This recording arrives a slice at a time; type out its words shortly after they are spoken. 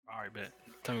All right, bet.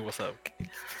 Tell me what's up.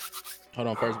 Hold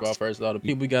on, first of all, the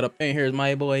people we got up in here is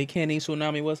my boy Kenny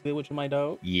Tsunami. What's good with you, my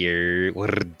dog? Yeah,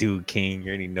 what to do, King? You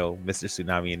already know Mr.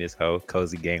 Tsunami and his hoe,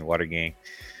 Cozy Gang, Water Gang.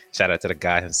 Shout out to the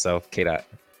guy himself, K Dot.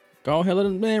 Go ahead, let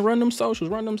them man run them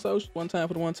socials. One time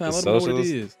for the one time. The Let them know what it socials?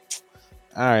 is.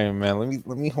 All right, man.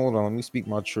 Let me hold on. Let me speak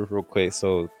my truth real quick.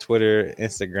 So Twitter,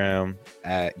 Instagram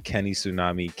at Kenny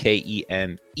Tsunami, Keney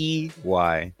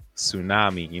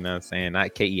Tsunami. You know what I'm saying?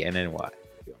 Not Kenny.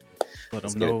 Let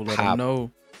Let's them get know. it Let them pop.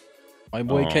 know. My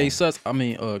boy K Suts.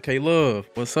 K Love.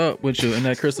 What's up with you in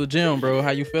that Crystal Gym, bro?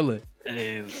 How you feeling?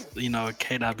 Hey,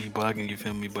 K dot be bugging, you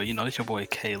feel me? But it's your boy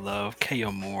K Love, K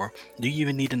or more. Do you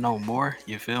even need to know more?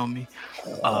 You feel me?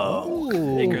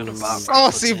 Bigger the Bob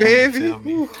Saucy, Crystal Gym, baby.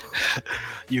 you feel me?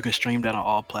 You can stream that on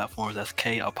all platforms. That's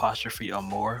K apostrophe or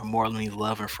more. More means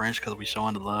love in French because we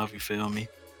showing the love, you feel me?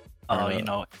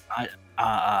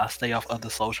 I stay off other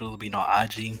socials,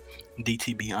 IG,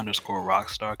 DTB underscore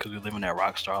rockstar, because we live in that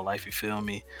rockstar life, you feel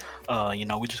me?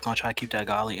 We just gonna try to keep that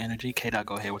godly energy. K dot,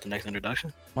 go ahead with the next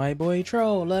introduction. My boy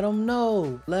Tro. Let them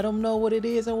know. Let them know what it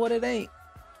is and what it ain't.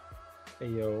 Hey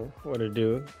yo, what it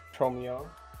do? Tromeo.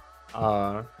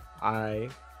 I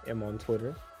am on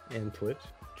Twitter and Twitch.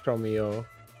 Tromeo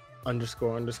 __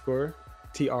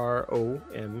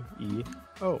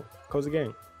 TROMEO. Cozy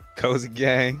Gang. Cozy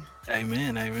Gang.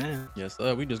 Amen. Yes,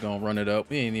 sir. We just gonna run it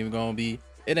up. It ain't even gonna be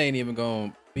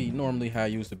normally how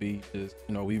it used to be. Just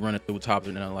we run it through topics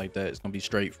and nothing like that. It's gonna be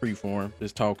straight free form,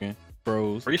 just talking,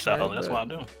 bros. Freestyle, that's what I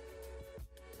do.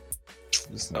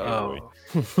 Oh,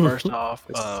 First off,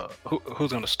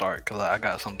 who's gonna start? Cause I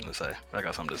got something to say.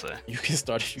 You can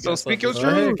start. So speak your Go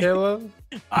ahead, truth. Caleb.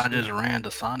 I just ran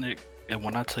to Sonic, and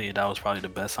when I tell you that was probably the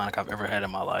best Sonic I've ever had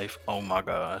in my life, oh my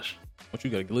gosh. What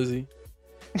you got, a glizzy?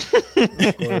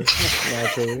 Of course,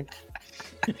 naturally.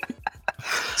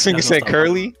 So you said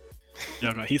curly?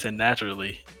 No, he said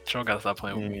naturally. Tro gotta stop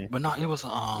playing with me. But no, it was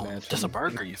just a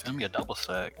burger, you feel me? A double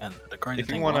stack. And the crazy If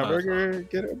thing you want a was, burger,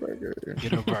 get a burger.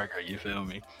 get a burger, you feel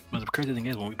me? But the crazy thing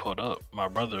is, when we pulled up, my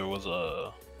brother was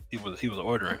he was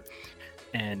ordering,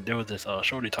 and there was this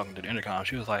shorty talking to the intercom.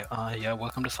 She was like, yeah,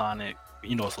 welcome to Sonic.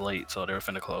 It's late, so they're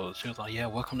finna close. She was like, yeah,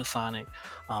 welcome to Sonic.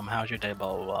 How's your day?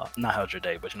 Blah blah blah. Not how's your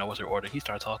day, but what's your order? He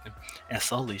started talking, and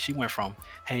slowly she went from,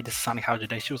 hey, this is Sonic, how's your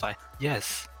day? She was like,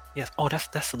 yes. Oh,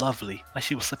 that's lovely. Like,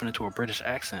 she was slipping into a British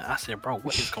accent. I said, bro,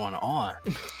 what is going on?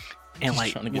 And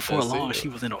like before long, she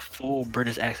was in a full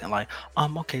British accent. Like,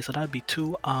 okay, so that'd be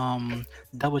 2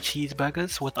 double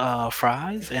cheeseburgers with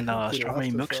fries and strawberry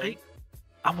milkshake.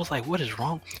 I was like, what is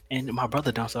wrong? And my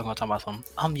brother downstairs gonna talk about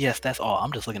something. Yes, that's all.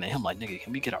 I'm just looking at him like, nigga,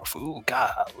 can we get our food?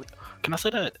 God, can I say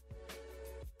that?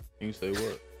 You say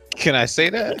what? Can I say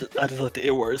that? I just let the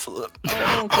ear words slip.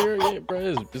 I don't care, yeah,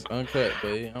 bro. It's uncut,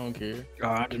 babe. I don't care.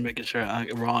 I'm just making sure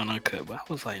raw and uncut. But I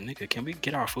was like, nigga, can we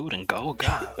get our food and go?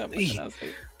 God, I'm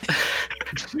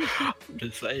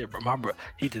just saying, bro. My bro,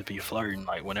 he just be flirting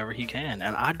like whenever he can,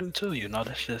 and I do too.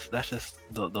 That's just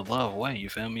the love way. You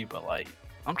feel me? But like,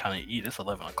 I'm trying to eat. It's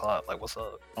 11 o'clock. Like, what's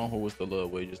up? I don't know what's the love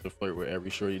way, just to flirt with every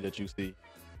shorty that you see.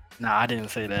 Nah, I didn't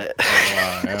say that.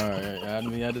 All right. I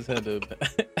mean, I just had to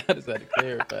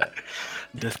clarify.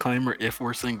 Disclaimer: if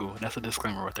we're single, that's a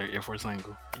disclaimer right there. If we're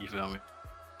single, you feel me?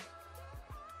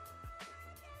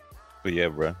 But yeah,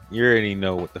 bro, you already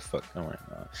know what the fuck going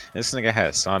on. This nigga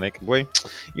had Sonic, boy.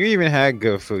 You even had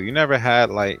good food. You never had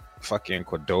like fucking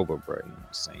Cordoba, bro. You know what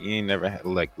I'm saying? You ain't never had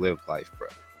like lived life, bro.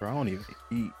 Bro, I don't even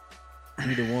eat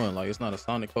either one. Like, it's not a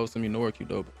Sonic close to me nor a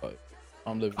Qdoba. Like,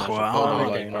 I'm living that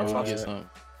shit. I get something.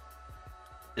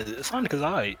 Sonic is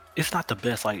alright. It's not the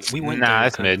best. Like, we went Nah, there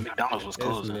it's mid. McDonald's was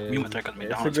closing. We went there because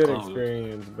McDonald's It's a good closed.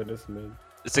 experience, but it's mid.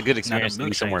 It's a good experience to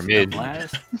be somewhere The mid.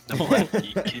 blast, you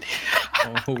kidding?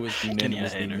 Who is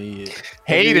unanimously mid?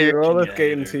 Hater. Roller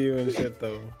skating to you and shit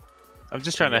though. I'm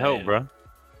just trying to help, bro.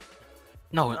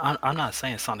 No, I'm not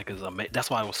saying Sonic is amazing. That's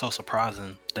why it was so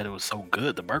surprising that it was so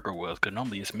good. The burger was, because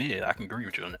normally it's mid. I can agree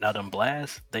with you. Now them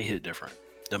blasts, they hit different.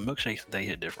 The milkshakes, they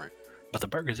hit different. But the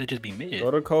burgers, they just be mid.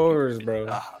 Go to Culver's, bro.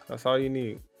 That's all you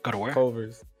need. Go to where?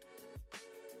 Culver's.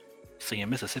 See, in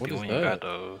Mississippi, What we is ain't that? got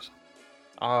those.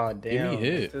 Ah, damn.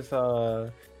 hit. It's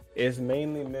just, it's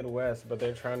mainly Midwest, but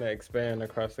they're trying to expand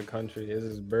across the country. It's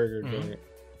this burger joint.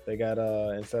 They got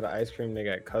instead of ice cream, they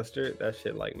got custard. That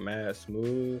shit like mad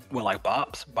smooth. What, like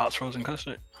Bob's? Bob's frozen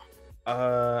custard?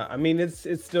 I mean it's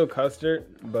still custard,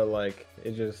 but like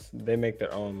they make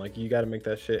their own. Like, you got to make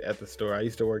that shit at the store. I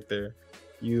used to work there.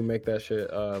 You make that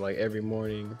shit like every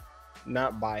morning,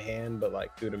 not by hand, but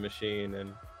like through the machine,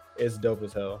 and it's dope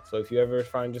as hell. So if you ever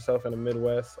find yourself in the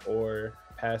Midwest or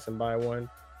passing by one,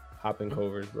 hop in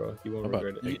Culver's, bro. You won't I'm about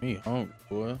regret to it. take me home,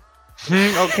 boy.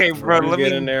 Okay, bro. Let Let me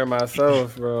get in me. there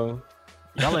myself, bro.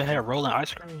 Y'all ever had rolling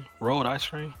ice cream? Rolled ice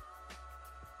cream?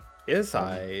 It's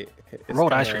alright. It's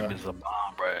Rolled ice kinda- cream is a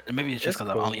bomb, bro. And maybe it's just It's because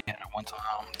I've cool. only had it one time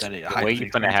that it The way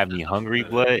you finna have me hungry,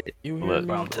 blood. You hear Look,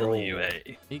 But me? I'm telling you, Bro.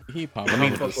 hey. He popping I up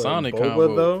with the fuck with Sonic boba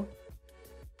combo. though.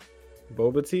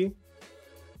 Boba tea.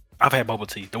 I've had boba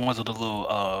tea. The ones with the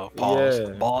little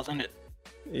balls in it.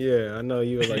 Yeah, I know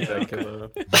you would like that, Okay.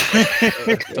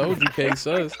 killer. Told you, K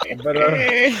sus. But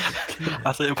I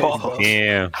said pause.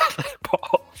 Damn. I said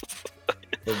pause.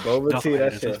 but boba That's tea, what that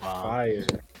it is, shit it's fine.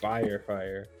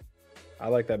 fire. I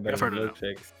like that better I've than heard of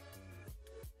milkshakes.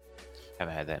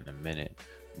 Haven't had that in a minute,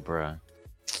 bruh.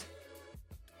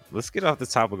 Let's get off the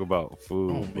topic about Oh,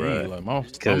 food, me, bruh. like my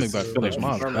stomach about to finish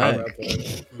my From back. that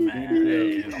point. Man,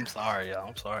 hey, I'm sorry, y'all.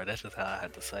 I'm sorry. That's just how I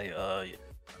had to say.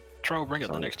 Tro, bring up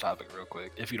the Sorry. next topic real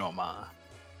quick, if you don't mind.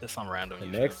 It's some random. The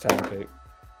you next feel me? topic.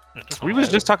 It's just We some was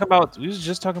just random-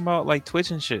 talking about like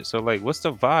Twitch and shit. So like, what's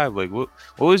the vibe? Like, what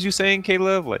was you saying,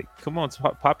 Caleb? Like, come on,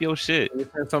 pop your shit. You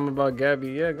said something about Gabby.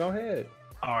 Yeah, go ahead.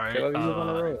 All right, Caleb, you was on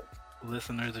the road.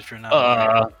 listeners, if you're not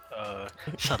aware,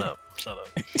 shut up.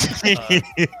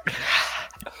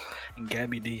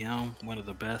 Gabby DM, one of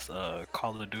the best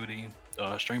Call of Duty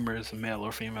streamers, male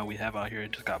or female, we have out here,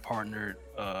 just got partnered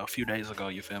a few days ago.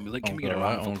 You feel me? Like, can we get a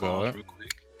round of applause real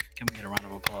quick? Can we get a round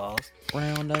of applause?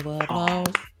 Round of applause.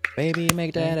 Baby,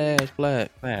 make that ass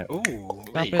flat. Ooh,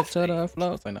 Drop it to the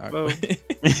floor. Say, nah, Well,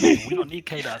 we don't need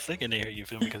K.Sick in there, you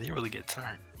feel me? Because he really get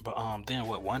turned. But then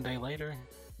what? One day later,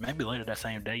 maybe later that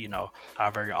same day, you know,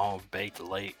 our very own Baked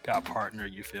Lake got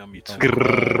partnered. You feel me? Too.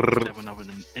 Stepping up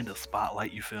in the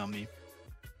spotlight. You feel me?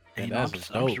 And you know, that's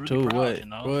I'm dope really too. proud, What? you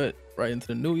know? What? Right into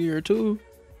the new year too.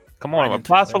 Come on, Right into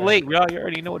applause for the- Lake, y'all. You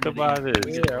already know what the vibe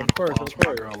is. Yeah, of course, Applause of for my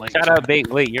course. girl, Lake. Shout out Bake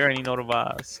Lake. You already know the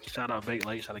vibes. Shout out Baked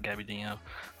Lake. Shout out Gabby DM.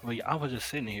 Well, yeah, I was just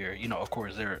sitting here. You know, of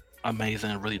course they're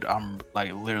amazing. Really, I'm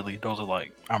like literally. Those are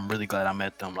like. I'm really glad I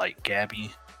met them. Like Gabby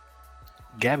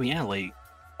and Lake.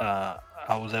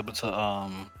 I was able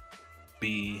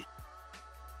to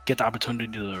get the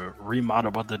opportunity to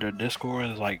remodel both of their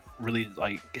Discords. Like really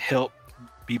like help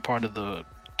be part of the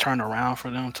turnaround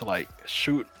for them to like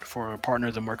shoot for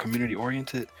partners that are more community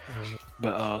oriented.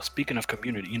 But speaking of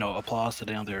community, you know, applause to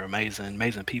them. They're amazing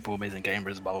people, amazing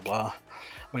gamers, blah blah blah.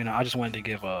 But, you know, I just wanted to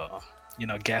give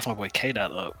gas my boy K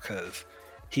Dot up because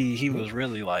he was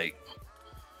really like,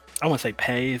 I wouldn't say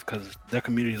paved because their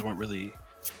communities weren't really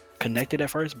connected at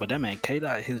first, but that man K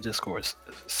Dot, his Discord, as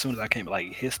soon as I came,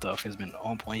 like his stuff has been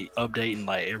on point, updating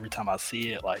like every time I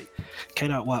see it. Like K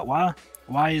Dot,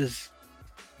 why is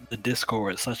the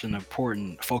Discord such an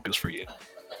important focus for you?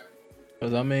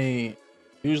 Cause I mean,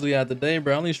 usually at the day,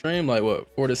 bro, I only stream like what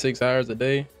 4 to 6 hours a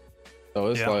day. So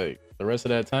it's Yeah. like the rest of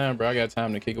that time, bro, I got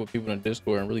time to kick it with people in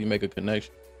Discord and really make a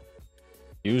connection.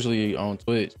 Usually on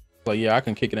Twitch, like yeah, I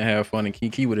can kick it and have fun and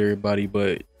kiki with everybody,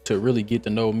 but to really get to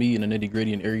know me and the nitty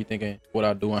gritty and everything and what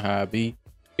I do and how I be,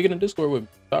 kick it in Discord with me,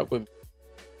 talk with me.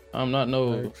 I am not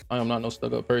no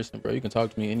stuck up person, bro. You can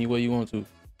talk to me any way you want to,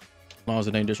 as long as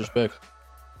it ain't disrespectful.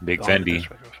 Big All Fendi.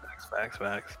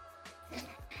 Facts.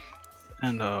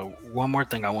 And one more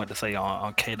thing I wanted to say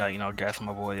on K Dot, you know, gassing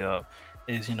my boy up,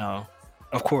 is, you know,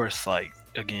 of course, like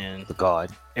again, The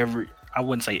God. I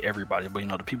wouldn't say everybody, but you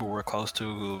know, the people we're close to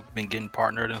who've been getting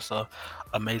partnered and stuff,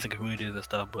 amazing communities and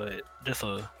stuff. But just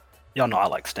y'all know I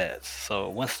like stats. So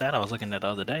one stat I was looking at the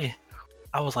other day,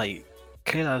 I was like,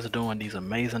 K-Dot's doing these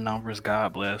amazing numbers.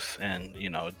 God bless, and you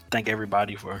know, thank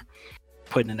everybody for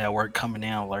putting in that work, coming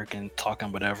in, lurking,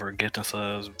 talking, whatever, getting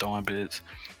subs, throwing bits.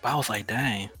 But I was like,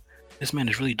 dang, this man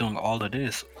is really doing all of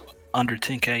this under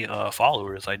 10K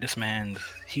followers. Like this man,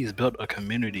 he's built a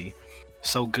community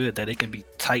so good that it can be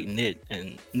tight knit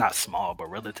and not small, but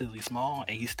relatively small,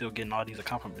 and he's still getting all these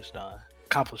accomplishments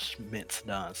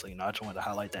done. So you know, I just wanted to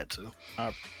highlight that too. I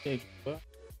appreciate you,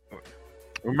 bro.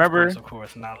 Remember, Of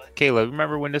course, not. Caleb,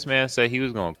 remember when this man said he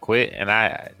was gonna quit and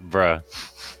bruh.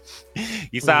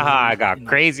 You saw how I got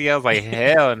crazy? I was like,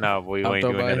 hell no, boy, you ain't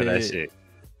doing none of that shit.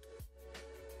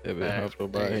 Yeah, man, help your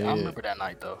body I head. remember that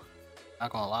night though.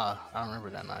 Not gonna lie, I remember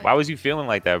that night. Why was you feeling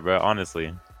like that, bro?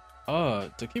 Honestly.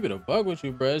 To keep it a bug with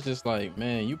you, bro, it's just like,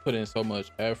 man, you put in so much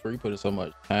effort, you put in so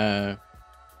much time,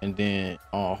 and then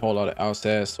a whole lot of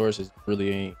outside sources really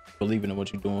ain't believing in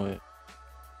what you're doing,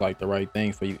 like the right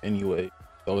thing for you anyway.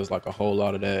 So it's like a whole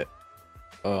lot of that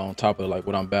on top of like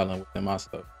what I'm battling within my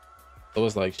stuff. So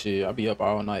it's like shit, I be up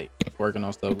all night working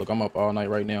on stuff. Look, I'm up all night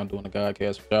right now doing the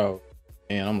Godcast for y'all,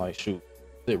 and I'm like, shoot,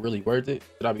 is it really worth it?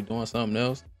 Should I be doing something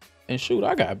else? And shoot,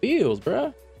 I got bills,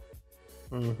 bro.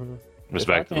 Mm-hmm.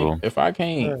 Respectable. If I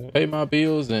can't pay my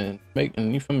bills and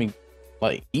you feel me,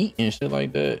 like eat and shit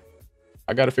like that,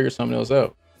 I got to figure something else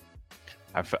out.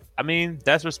 I mean,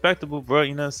 that's respectable, bro.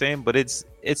 You know what I'm saying? But it's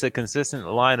a consistent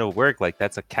line of work. Like,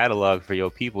 that's a catalog for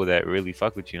your people that really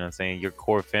fuck with you. You know what I'm saying? Your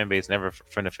core fan base never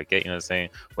finna forget. You know what I'm saying?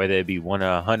 Whether it be 1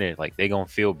 or 100, like they gonna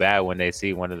feel bad when they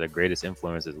see one of the greatest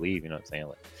influencers leave. You know what I'm saying?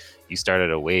 Like, you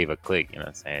started a wave, a clique. You know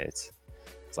what I'm saying? It's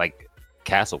like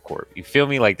Castle Corp. You feel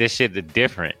me? Like, this shit is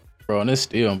different, bro. And it's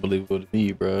still unbelievable to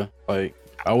me, bro. Like,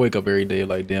 I wake up every day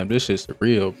like, damn, this shit's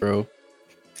surreal, bro.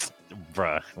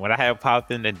 Bruh, when I had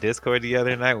popped in the Discord the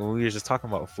other night when we were just talking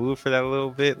about food for that little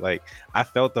bit, like, I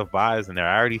felt the vibes in there.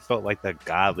 I already felt like the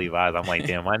godly vibes. I'm like,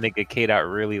 damn, my nigga K Dot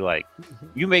really, like,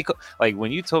 you make, like,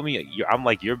 when you told me I'm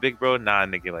like your big bro, nah,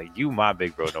 nigga, like, you my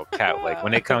big bro, no cap. Like,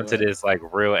 when it comes to this like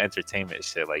real entertainment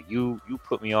shit, like, you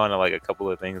put me on to like a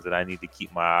couple of things that I need to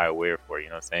keep my eye aware for. You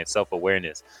know what I'm saying?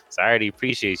 Self-awareness. So I already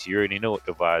appreciate you. You already know what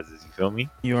the vibes is. You feel me?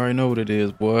 You already know what it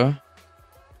is, boy.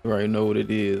 You already know what it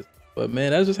is. But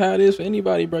man, that's just how it is for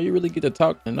anybody, bro. You really get to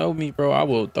talk and know me, bro. I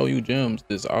will throw you gems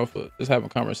just off of just having a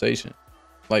conversation.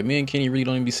 Like, me and Kenny really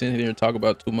don't even be sitting here and talk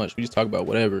about too much. We just talk about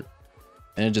whatever.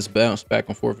 And it just bounce back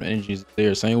and forth and the energy's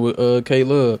there. Same with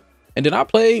K-Love. And then I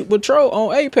played with Tro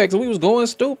on Apex and we was going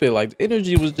stupid. Like, the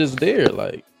energy was just there.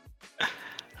 Like,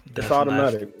 it's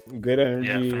automatic. Good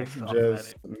energy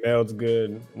just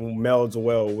melds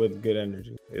well with good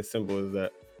energy. It's simple as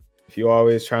that. If you're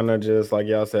always trying to just, like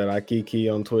y'all said, I key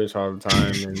on Twitch all the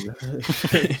time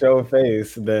and show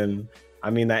face, then I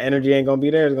mean that energy ain't gonna be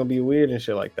there. It's gonna be weird and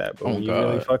shit like that. But when you're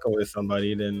really fucking with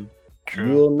somebody, then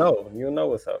you'll know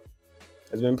what's up.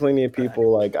 There's been plenty of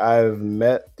people like I've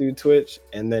met through Twitch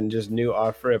and then just knew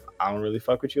off rip, I don't really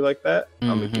fuck with you like that.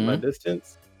 I'm gonna keep my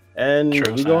distance. And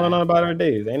we going on about our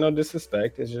days. Ain't no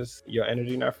disrespect. It's just your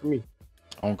energy not for me.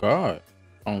 Oh God.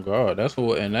 That's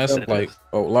what, and that's like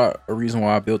a reason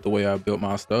why I built the way I built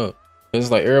my stuff. It's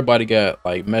like everybody got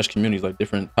like mesh communities, like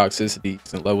different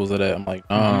toxicities and levels of that. I'm like,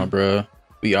 nah, bruh.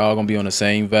 We all gonna be on the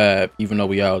same vibe, even though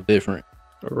we all different.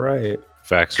 Right.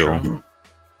 Factual.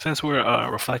 Since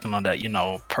we're reflecting on that, you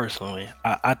know, personally,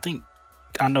 I think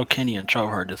I know Kenny and Tro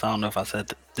heard this. I don't know if I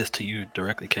said this to you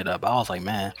directly, kid up. I was like,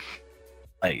 man,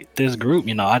 like this group,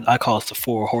 you know, I call us the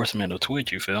 4 horsemen of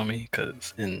Twitch. You feel me?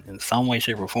 Because in some way,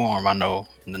 shape, or form, I know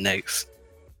in the next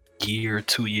year,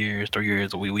 2 years, 3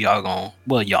 years, we all gonna,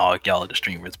 well, y'all are the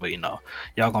streamers, but you know,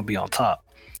 y'all gonna be on top.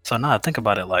 So now I think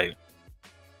about it, like,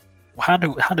 how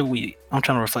do we? I'm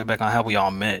trying to reflect back on how we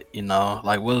all met. You know,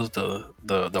 like what was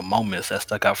the moments that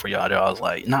stuck out for y'all? That I was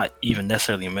like, not even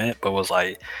necessarily met, but was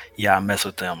like, yeah, I mess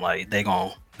with them. Like they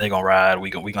gonna ride. We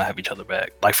gonna have each other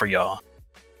back. Like for y'all.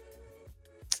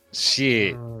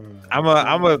 Shit, I'm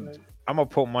a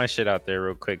put my shit out there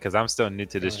real quick because I'm still new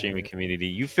to the streaming community.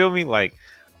 You feel me? Like,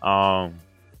 3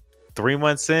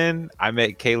 months in, I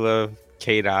met Caleb,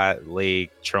 K-Dot,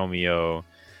 Lake, Tromeo,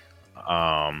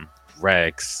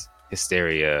 Rex,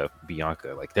 Hysteria,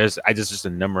 Bianca. Like, there's just a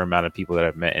number amount of people that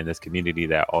I've met in this community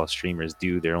that all streamers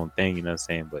do their own thing. You know what I'm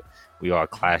saying? But we all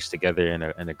clash together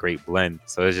in a great blend.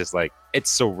 So it's just like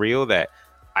it's surreal that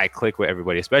I click with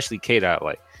everybody, especially K-Dot.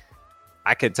 Like,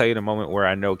 I could tell you the moment where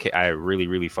I know I really,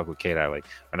 really fuck with K-Dot. Like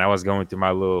when I was going through my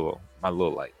little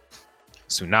like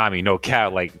tsunami, no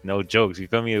cap, like no jokes. You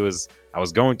feel me? I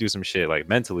was going through some shit like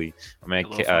mentally. I mean,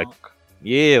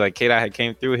 yeah, like K-Dot had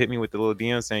came through, hit me with the little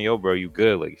DM saying, "Yo, bro, you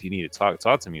good? Like if you need to talk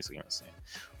to me." So you know what I'm saying.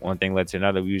 One thing led to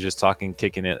another. We were just talking,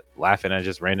 kicking it, laughing at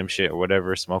just random shit or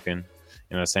whatever, smoking. You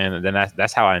know what I'm saying? And then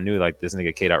that's how I knew like this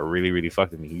nigga K-Dot really, really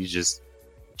fucked with me. He's just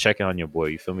checking on your boy,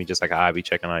 you feel me? Just like I be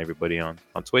checking on everybody on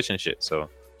Twitch and shit. So you know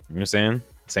what I'm saying?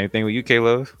 Same thing with you,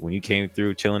 K-Love. When you came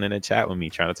through chilling in the chat with me,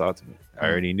 trying to talk to me, I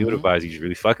already knew the vibes. He's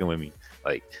really fucking with me.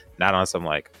 Like not on some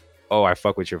like, oh, I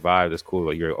fuck with your vibe. That's cool.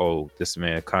 Like you're this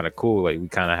man kind of cool. Like we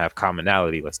kind of have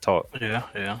commonality. Let's talk.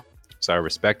 Yeah. So I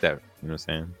respect that. You know what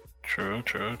I'm True.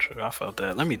 saying? I felt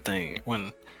that. Let me think.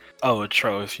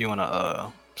 Tro, if you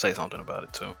wanna say something about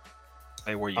it too.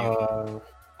 Hey, were you?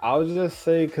 I'll just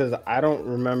say because I don't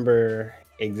remember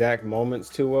exact moments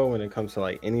too well when it comes to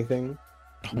like anything.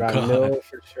 But I know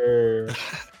for sure,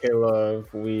 K-Love,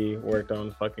 we worked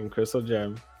on fucking Crystal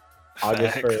Gem.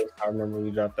 August 1st, I remember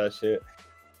we dropped that shit.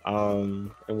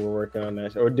 And we're working on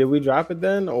that. Or did we drop it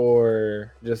then,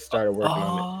 or just started working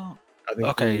on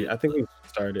it? I think we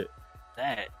started.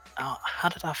 That. How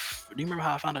did do you remember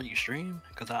how I found out you streamed?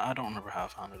 Because I don't remember how I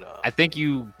found it out. I think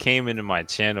you came into my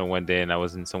channel one day and I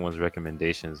was in someone's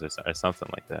recommendations or something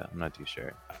like that. I'm not too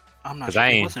sure. I'm not sure.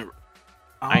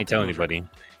 I ain't telling anybody.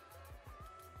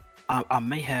 I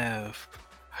may have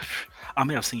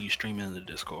seen you streaming in the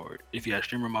Discord. If you had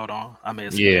streamer mode on, I may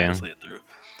have seen you slid through.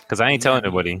 Because I ain't telling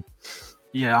anybody.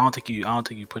 Yeah, I don't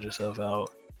think you put yourself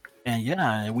out. And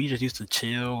yeah, we just used to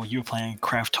chill. You were playing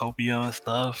Craftopia and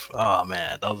stuff. Oh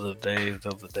man, those are the days.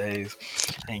 Those are the days.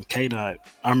 And K Dot,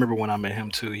 I remember when I met him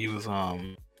too. He was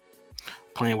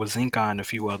playing with Zinka and a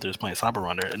few others playing Cyber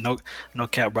Runner. And no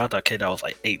cap, bro. I thought K Dot was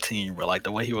like 18, but like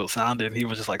the way he was sounding, he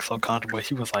was just like so comfortable.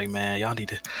 He was like, man, y'all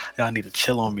need to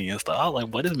chill on me and stuff. I was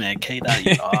like, what is man K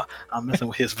Dot? I'm messing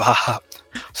with his vibe.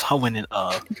 So I went in.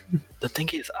 The thing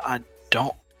is,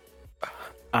 don't.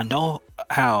 I know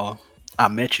how I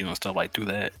met you and stuff like through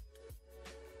that,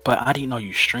 but I didn't know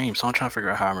you streamed. So I'm trying to figure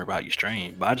out how I remember how you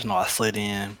streamed. But I just know I slid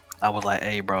in. I was like,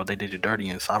 hey, bro, they did you dirty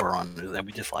in Cyber Runners, and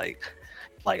we just like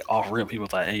off rip. He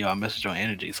was like, hey, yo, I messaged your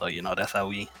energy. So that's how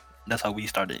we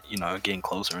started, getting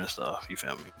closer and stuff. You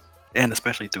feel me? And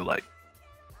especially through like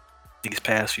these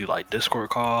past few like Discord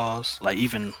calls, like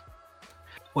even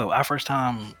our first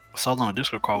time solo on a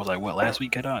Discord call was like what last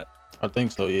week, I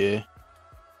think so. Yeah.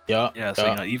 Yeah. Yeah,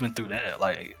 so even through that,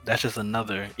 like that's just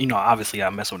another. Obviously I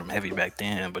messed with him heavy back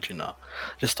then, but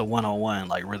just the 1-on-1,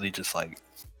 like really just like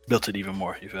built it even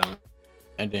more. You feel me?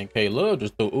 And then K Love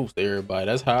just threw oops to everybody.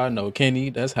 That's how I know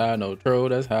Kenny. That's how I know Tro.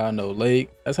 That's how I know Lake.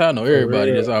 That's how I know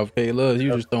everybody. That's off K Love.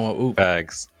 You just throwing oops.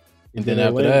 Facts. And then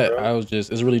after that, bro. I was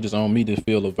it's really just on me to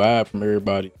feel the vibe from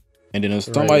everybody. And then if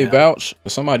somebody vouch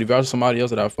somebody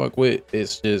else that I fuck with,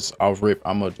 it's just off rip.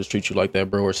 I'm gonna just treat you like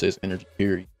that, bro, or sis energy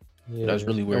period. Yeah. That's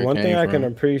really where and it one came thing I from. can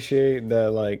appreciate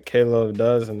that like K-Love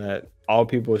does, and that all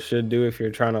people should do if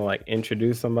you're trying to like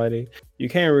introduce somebody, you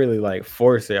can't really like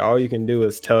force it. All you can do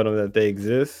is tell them that they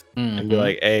exist and be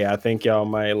like, hey, I think y'all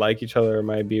might like each other or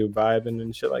might be vibing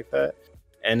and shit like that,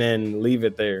 and then leave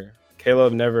it there.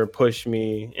 Caleb never pushed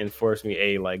me and forced me,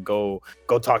 hey, like go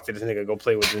talk to this nigga, go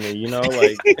play with this nigga,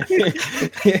 like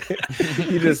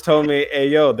he just told me, hey,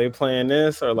 yo, they playing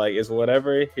this, or like it's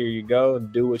whatever, here you go,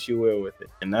 do what you will with it.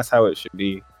 And that's how it should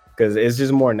be, because it's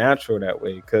just more natural that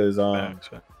way. Because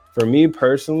for me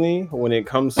personally, when it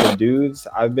comes to dudes,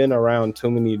 I've been around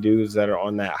too many dudes that are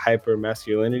on that hyper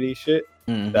masculinity shit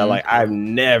that like I've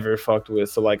never fucked with.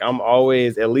 So like I'm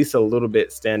always at least a little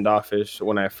bit standoffish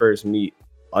when I first meet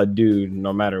a dude,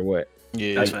 no matter what.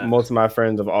 Yeah, like most of my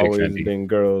friends have always been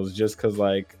girls, just because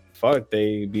like fuck,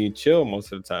 they be chill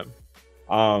most of the time.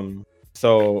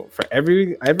 So for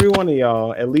every one of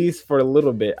y'all, at least for a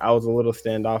little bit, I was a little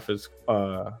standoffish.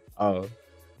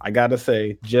 I gotta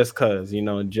say, just cause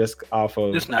just off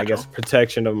of I guess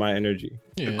protection of my energy.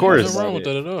 Of course, nothing wrong with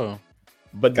that at all.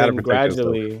 But then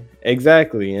gradually,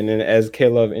 exactly, and then as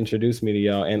K-Love introduced me to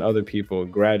y'all and other people,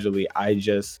 gradually I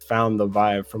just found the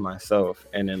vibe for myself,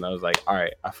 and then I was like, all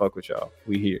right, I fuck with y'all,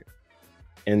 we here.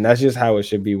 And that's just how it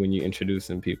should be when you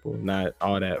introducing people, not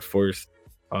all that forced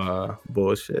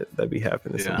bullshit that be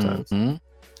happening sometimes.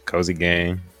 Cozy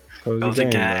gang. Cozy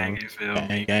gang, you feel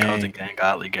me? Cozy gang,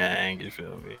 godly gang, you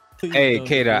feel me? Hey,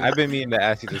 Kata, I've been meaning to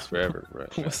ask you this forever, bro.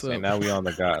 What's up? And now we on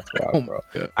the God squad, bro.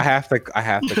 I have to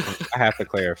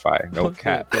clarify. No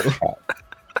cap.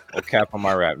 No cap on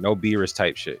my rap. No beerus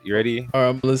type shit. You ready?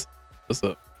 All right, what's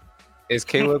up? Is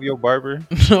Caleb your barber?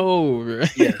 No, bro.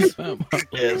 Yes.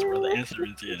 Yes, bro. The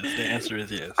answer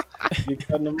is yes. You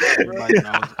cutting them up, bro?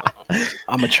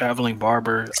 I'm a traveling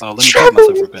barber. Let me talk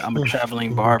myself for a bit. I'm a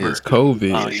traveling barber. It's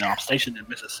COVID. I'm stationed in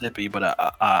Mississippi, but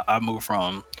I moved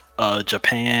from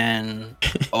Japan,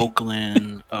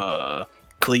 Oakland,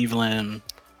 Cleveland,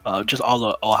 just all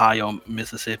of Ohio,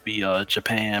 Mississippi,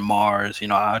 Japan, Mars.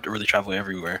 I really travel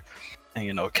everywhere.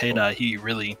 And K-Dot, he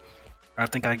really, I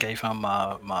think I gave him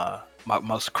my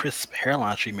most crisp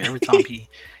hairline treatment. Every time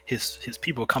his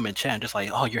people come and chat, and just like,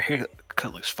 oh, your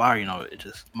haircut looks fire. It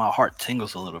just, my heart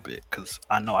tingles a little bit, because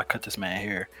I know I cut this man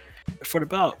hair for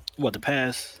about the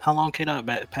past, how long, K-Dot?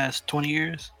 Past 20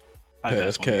 years.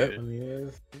 Past cap.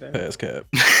 Past cap.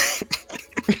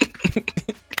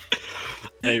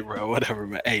 Hey, bro, whatever,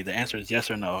 man. Hey, the answer is yes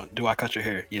or no. Do I cut your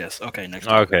hair? Yes. Okay, next.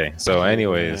 Okay, so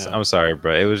anyways, I'm sorry,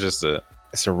 bro. It was just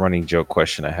it's a running joke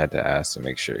question I had to ask to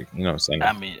make sure. You know what I'm saying?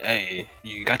 I mean, hey,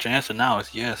 you got your answer now.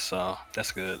 It's yes, so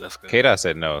that's good. That's good. K-Dot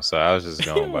said no, so I was just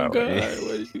going by. What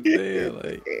did you say?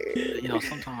 Like,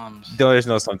 sometimes. There's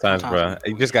no sometimes, bro.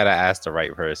 You just gotta ask the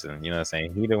right person. You know what I'm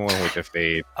saying? He the one with your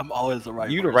fave. I'm always the right.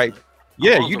 You person. the right.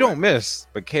 Yeah, you don't miss,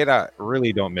 but K-Dot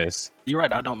really don't miss. You're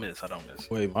right. I don't miss.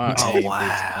 Wait, my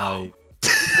wow.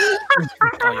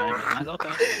 Okay.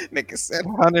 Nigga said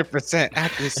 100%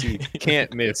 accuracy.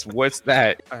 Can't miss. What's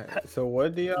that? All right, so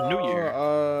what do y'all? New Year.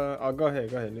 Go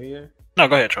ahead. New Year. No,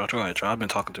 go ahead, Tro. I've been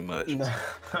talking too much. No.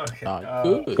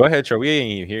 Okay. Go ahead, Tro. We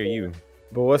ain't even hear you.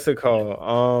 But what's it called?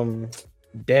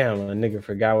 Damn, a nigga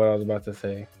forgot what I was about to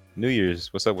say. New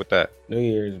Year's. What's up with that? New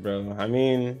Year's, bro. I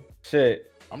mean, shit.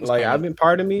 I've been,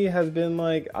 part of me has been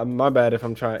like, my bad if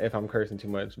I'm cursing too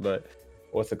much, but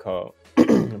what's it called?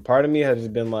 Part of me has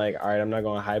just been like, all right, I'm not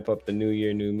gonna hype up the new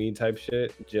year, new me type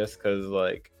shit, just because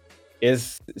like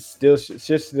it's still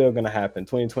shit's still gonna happen.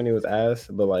 2020 was ass,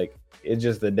 but like it's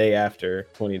just the day after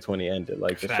 2020 ended.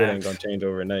 Like the shit ain't gonna Facts. change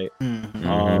overnight.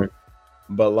 Mhm.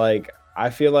 But like I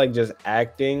feel like just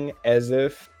acting as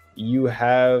if you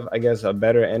have, I guess, a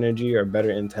better energy or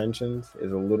better intentions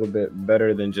is a little bit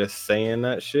better than just saying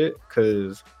that shit.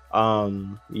 Cause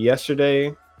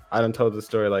yesterday I done told the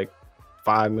story like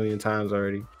 5 million times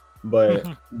already. But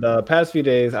the past few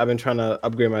days I've been trying to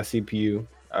upgrade my CPU.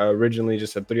 Originally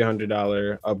just a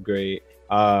 $300 upgrade.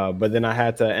 But then I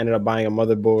had to ended up buying a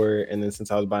motherboard, and then since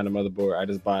I was buying a motherboard, I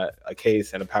just bought a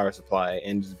case and a power supply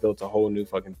and just built a whole new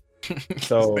fucking.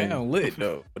 So Sound lit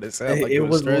though, but it sounds like it you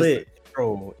was was stressing. lit,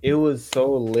 bro. It was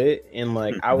so lit, and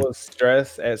like I was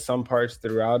stressed at some parts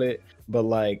throughout it. But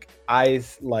like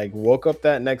like woke up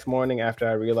that next morning after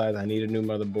I realized I need a new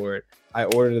motherboard. I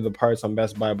ordered the parts on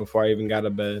Best Buy before I even got to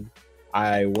bed.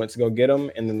 I went to go get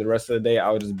them, and then the rest of the day I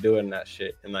was just building that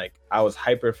shit. And like I was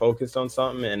hyper focused on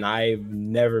something, and I've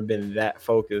never been that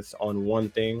focused on one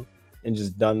thing and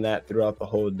just done that throughout the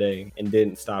whole day and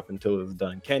didn't stop until it was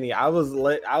done. Kenny, I was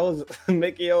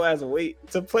making your ass wait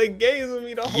to play games with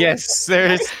me the whole Yes,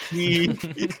 sir.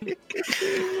 It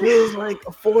was like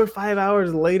 4 or 5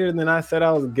 hours later than I said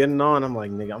I was getting on. I'm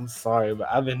like, nigga, I'm sorry, but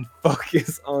I've been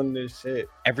focused on this shit.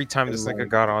 Every time And this nigga like,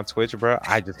 got on Twitch, bro,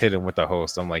 I just hit him with the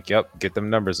host. I'm like, yep, get them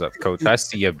numbers up, coach. I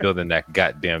see you building that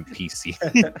goddamn PC.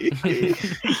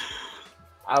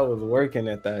 I was working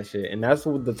at that shit, and that's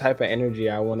what the type of energy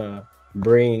I want to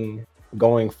bring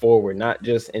going forward, not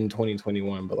just in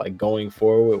 2021, but like going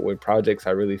forward with projects I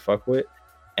really fuck with,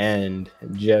 and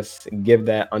just give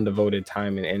that undevoted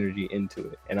time and energy into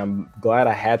it. And I'm glad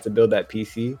I had to build that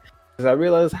PC because I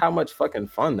realized how much fucking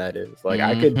fun that is. Like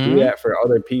I could do that for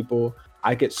other people.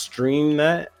 I could stream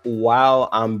that while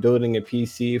I'm building a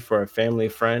PC for a family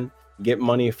friend, get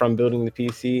money from building the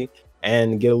PC,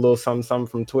 and get a little something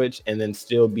from Twitch, and then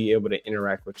still be able to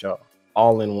interact with y'all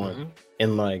all in one.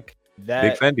 And like Big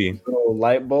that Fendi. little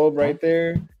light bulb right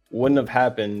there wouldn't have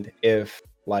happened if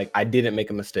like I didn't make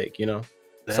a mistake, you know?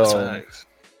 That's So facts.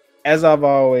 as I've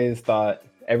always thought,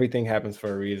 everything happens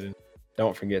for a reason.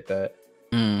 Don't forget that.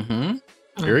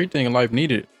 Everything in life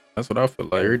needed. That's what I feel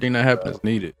like. Yeah. Everything that happens is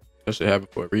needed. That should happen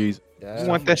for a reason. You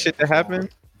want that shit to happen?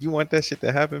 You want that shit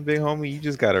to happen, big homie? You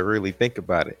just gotta really think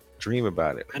about it, dream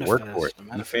about it, work for it.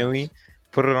 You feel me?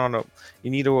 Put it on a.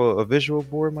 You need a visual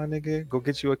board, my nigga. Go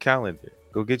get you a calendar.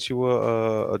 Go get you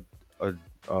a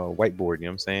whiteboard. You know what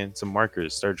I'm saying? Some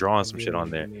markers. Start drawing some shit on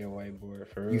there. Give me a whiteboard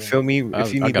for real. You feel me?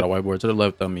 If you I need got a whiteboard to the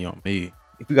left of me on me.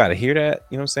 if you gotta hear that,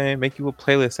 you know what I'm saying? Make you a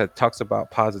playlist that talks about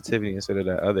positivity instead of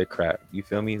that other crap. You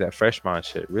feel me? That fresh mind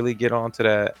shit. Really get on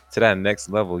to that next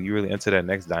level. You really enter that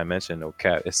next dimension. No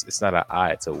cap. It's not an I,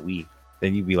 it's a we.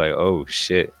 Then you be like, oh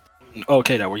shit.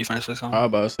 Okay, that were you finna say I something? was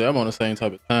about to say I'm on the same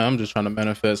type of time. I'm just trying to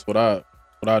manifest what I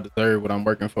deserve, what I'm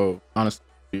working for. Honestly,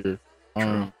 here.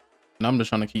 And I'm just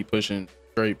trying to keep pushing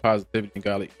straight positivity and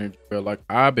godly energy, bro. Like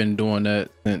I've been doing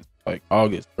that since like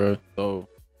August, bro. So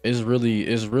it's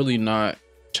really not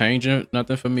changing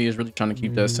nothing for me. It's really trying to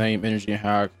keep that same energy and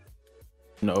how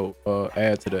I,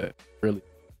 add to that. Really.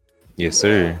 Yes,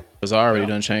 sir. Because I already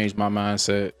done changed my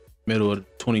mindset middle of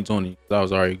 2020. Cause I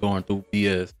was already going through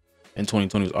BS, and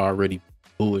 2020 was already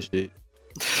bullshit.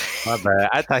 My bad.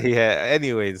 I thought he had.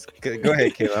 Anyways, go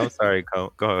ahead, Kayla. I'm sorry.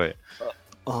 Go ahead.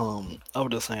 I was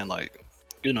just saying, like,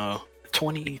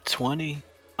 2020.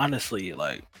 Honestly,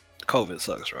 like, COVID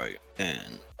sucks, right?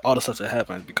 And all the stuff that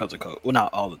happened because of COVID. Well,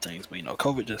 not all the things, but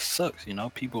COVID just sucks.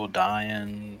 People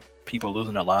dying, people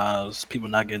losing their lives, people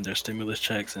not getting their stimulus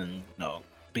checks, and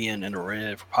being in the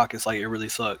red for pockets. Like, it really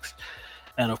sucks.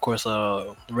 And of course,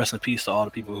 rest in peace to all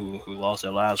the people who lost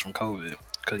their lives from COVID.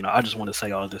 Because I just want to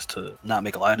say all this to not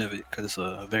make light of it, because it's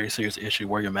a very serious issue.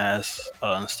 Wear your mask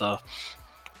and stuff.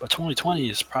 But 2020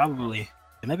 is probably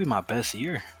maybe my best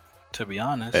year, to be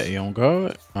honest. Hey, on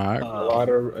God. All right. In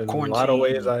a lot of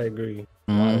ways, I agree.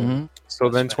 So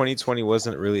then 2020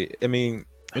 wasn't really. I mean,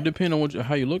 it depends on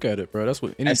how you look at it, bro. That's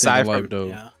what anything aside in life, from-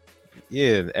 though.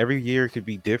 Yeah, every year could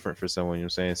be different for someone. You know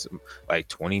what I'm saying? Like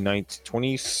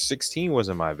 2016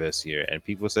 wasn't my best year, and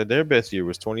people said their best year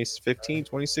was 2015,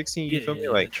 2016. You feel me?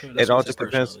 Like true. it all just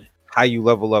depends how you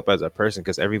level up as a person,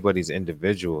 because everybody's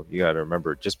individual. You got to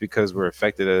remember, just because we're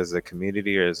affected as a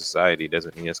community or a society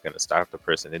doesn't mean it's going to stop the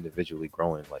person individually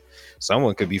growing. Like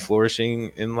someone could be flourishing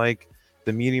in like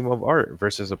the medium of art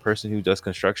versus a person who does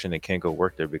construction and can't go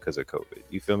work there because of COVID.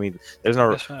 You feel me? There's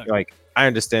no like, I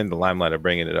understand the limelight of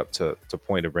bringing it up to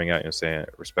point to bring out, saying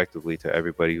respectively to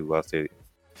everybody who lost their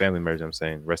family members. I'm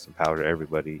saying rest in power to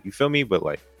everybody. You feel me? But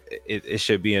like, it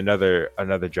should be another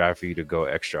drive for you to go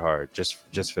extra hard,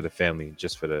 just for the family,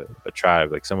 just for the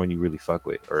tribe, like someone you really fuck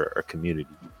with, or community.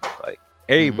 Like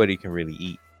everybody can really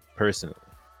eat personally.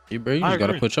 Yeah, bro, you I just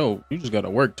gotta agree. you just gotta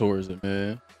work towards it,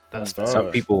 man. That's Oh, Some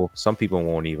God. people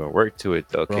won't even work to it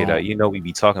though. Okay, Bro. that we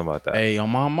be talking about that. Hey, on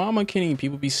my mama, Kenny,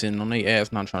 people be sitting on their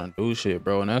ass not trying to do shit,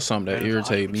 bro. And that's something that That is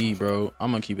irritate me, 100%. bro.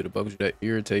 I'm gonna keep it a buck with you, that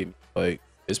irritate me. Like,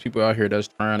 there's people out here that's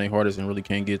trying their hardest and really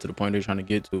can't get to the point they're trying to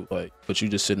get to. Like, but you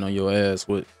just sitting on your ass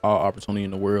with all opportunity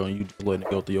in the world and you just letting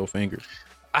it go through your fingers.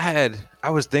 I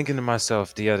was thinking to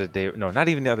myself the other day, no, not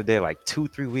even the other day, like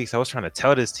 2-3 weeks. I was trying to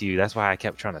tell this to you. That's why I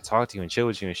kept trying to talk to you and chill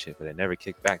with you and shit, but it never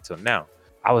kicked back till now.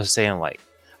 I was saying, like,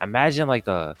 imagine like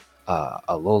a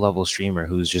low level streamer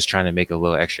who's just trying to make a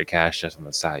little extra cash just on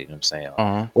the side. You know what I'm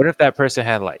saying? What if that person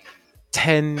had like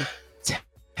 10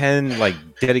 like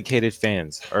dedicated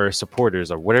fans or supporters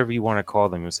or whatever you want to call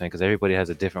them? You know what I'm saying? Because everybody has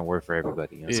a different word for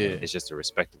everybody. You know what I'm saying? It's just a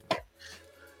respect.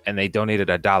 And they donated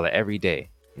 $1 every day.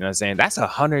 You know what I'm saying? That's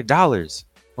 $100.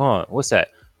 Hold on, what's that?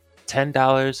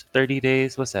 $10, 30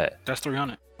 days. What's that? That's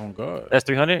 300. Oh God. That's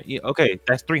 300. Yeah, okay,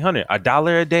 that's 300.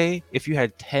 $1 a day. If you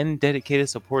had 10 dedicated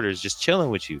supporters just chilling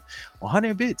with you,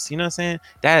 100 bits. You know what I'm saying?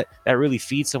 That really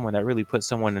feeds someone. That really puts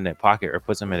someone in their pocket or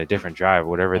puts them in a different drive,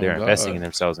 whatever they're investing in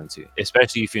themselves into.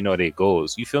 Especially if you know their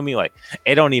goals. You feel me? Like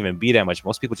it don't even be that much.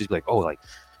 Most people just be like, oh, like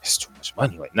it's too much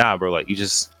money. Like nah, bro. Like you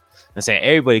just. I'm saying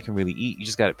everybody can really eat. You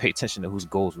just got to pay attention to whose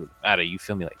goals really matter. You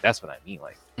feel me? Like that's what I mean.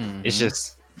 Like it's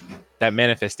just that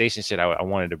manifestation shit I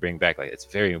wanted to bring back. Like it's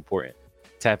very important.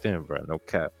 Tap in, bro. No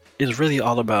cap. It's really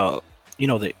all about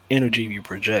the energy you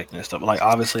project and stuff. Like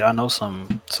obviously, I know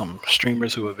some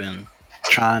streamers who have been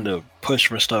trying to push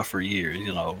for stuff for years.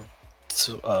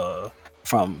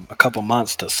 From a couple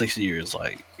months to 6 years.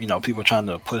 Like people trying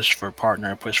to push for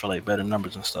partner, push for like better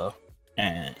numbers and stuff.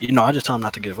 And I just tell them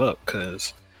not to give up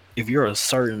because if you're a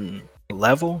certain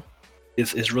level,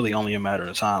 it's really only a matter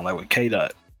of time. Like with K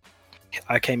Dot,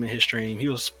 I came in his stream. He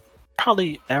was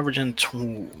probably averaging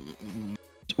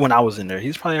when I was in there.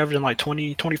 He's probably averaging like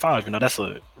 20, 25. That's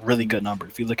a really good number.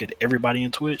 If you look at everybody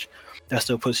in Twitch, that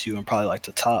still puts you in probably like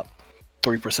the top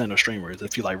 3% of streamers.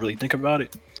 If you like really think about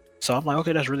it. So I'm like,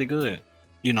 okay, that's really good.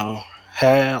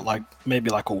 Had like maybe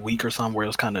like a week or something where it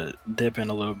was kind of dipping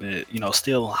a little bit.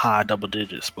 Still high double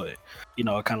digits, but kind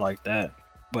of like that.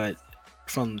 But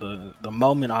from the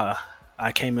moment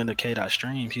I came into K-Dot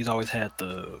streams, he's always had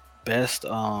the best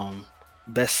sound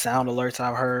alerts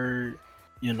I've heard.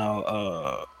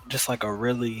 Just like a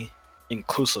really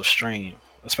inclusive stream,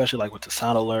 especially like with the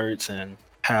sound alerts and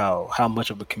how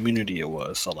much of a community it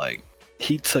was. So like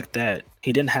he took that.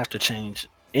 He didn't have to change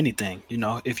anything.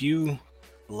 If you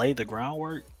lay the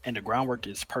groundwork and the groundwork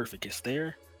is perfect, it's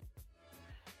there.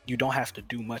 You don't have to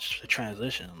do much to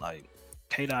transition. Like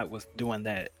K-Dot was doing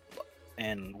that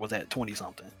and was at 20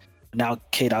 something. Now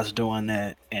K-Dot's doing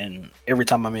that, and every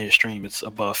time I'm in a stream, it's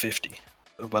above 50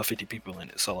 people in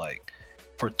it. So like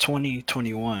for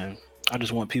 2021, I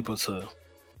just want people to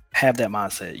have that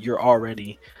mindset. You're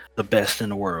already the best in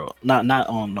the world. Not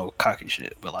on no cocky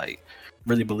shit, but like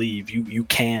really believe you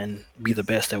can be the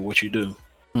best at what you do.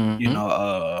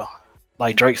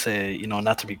 Like Drake said,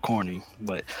 not to be corny,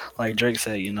 but like Drake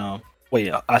said,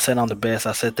 wait, I said I'm the best.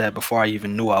 I said that before I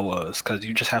even knew I was, because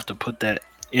you just have to put that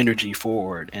energy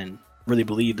forward and really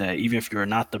believe that even if you're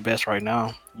not the best right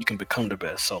now, you can become the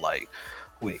best. So like,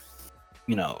 wait,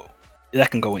 that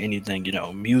can go with anything,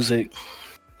 music,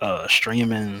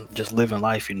 streaming, just living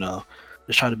life,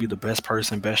 just try to be the best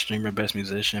person, best streamer, best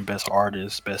musician, best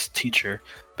artist, best teacher,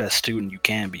 best student you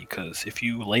can be. Because if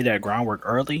you lay that groundwork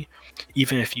early,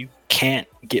 even if you can't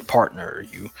get partner,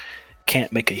 you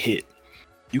can't make a hit,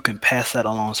 you can pass that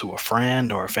along to a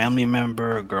friend or a family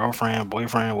member, a girlfriend,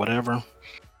 boyfriend, whatever,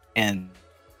 and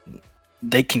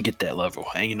they can get that level.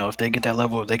 And if they get that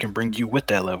level, they can bring you with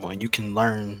that level, and you can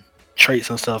learn traits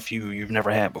and stuff you've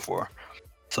never had before.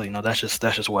 So that's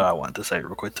just what I wanted to say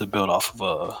real quick to build off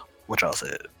of what y'all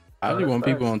said. I just want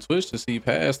people on Twitch to see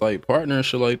past like partner and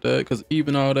shit like that, because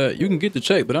even all that, you can get the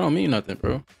check, but that don't mean nothing,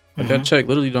 bro. Like that check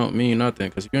literally don't mean nothing,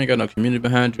 because if you ain't got no community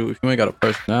behind you, if you ain't got a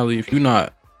personality, if you're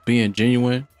not being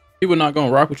genuine, people not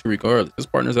gonna rock with you regardless. There's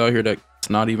partners out here that's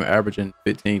not even averaging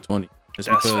 15, 20. It's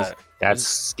because that's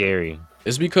scary.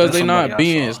 It's because they're not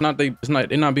being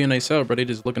they're not being themselves, bro. They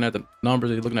just looking at the numbers,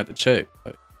 they looking at the check.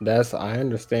 Like, I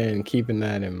understand keeping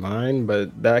that in mind, but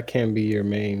that can't be your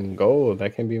main goal.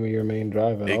 That can't be your main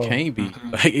drive at all. It can't be.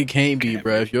 Like it can't be,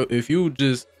 bro. If you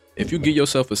get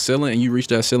yourself a ceiling and you reach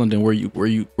that ceiling, then where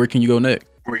can you go next?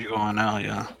 Where you going now?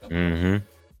 Yeah.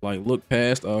 Like look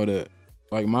past all that.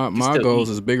 Like my goals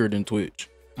is bigger than Twitch,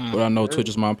 but I know Twitch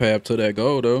is my path to that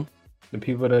goal though. The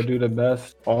people that do the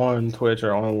best on Twitch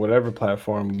or on whatever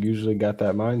platform usually got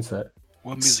that mindset.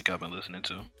 What music I've been listening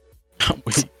to?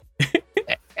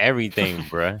 Everything,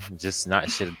 bruh. Just not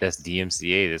shit that's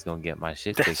DMCA that's gonna get my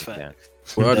shit That's taken down.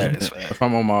 Well, That is fact. if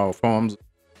I'm on my phone, I'm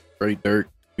straight Dirt,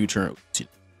 Future, and Uzi.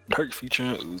 Dirk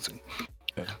featuring Uzi.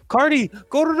 Cardi,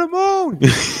 go to the moon.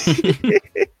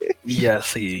 Yeah,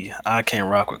 see, I can't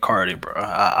rock with Cardi, bro.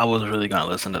 I was really gonna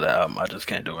listen to that album. I just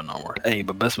can't do it no more. Hey,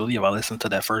 but best believe I listened to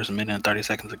that first minute and 30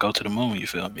 seconds to Go to the Moon. You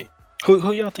feel me?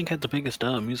 Who y'all think had the biggest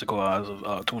dub musical wise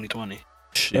of 2020?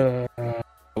 Shit.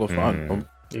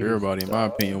 Everybody, in my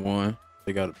opinion, won.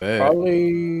 They got it bad.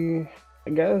 Probably, I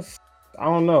guess, I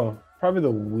don't know. Probably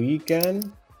The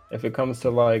Weeknd, if it comes to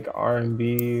like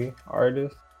R&B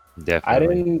artists. Definitely. I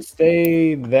didn't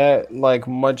stay that like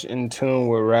much in tune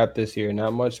with rap this year.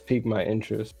 Not much piqued my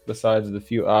interest besides the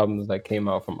few albums that came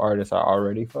out from artists I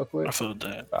already fuck I with. felt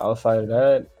that. But outside of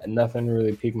that, nothing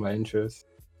really piqued my interest.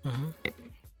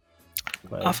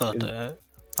 I felt that.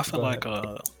 I feel Go like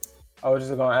I was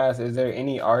just gonna ask, is there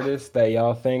any artists that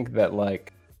y'all think that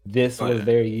like this Go was ahead.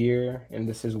 their year and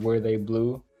this is where they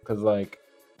blew? Because like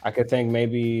I could think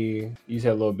maybe you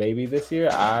said Lil Baby this year.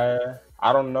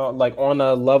 I don't know, like on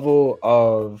a level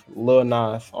of Lil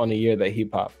Nas on the year that he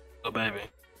popped, oh baby.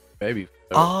 Baby.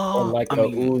 or like I a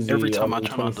mean, Uzi every time I in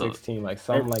turn on the, 2016, like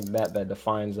something like that that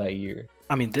defines that year.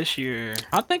 I mean this year,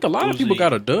 I think a lot of people Uzi,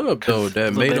 got a dub though 'cause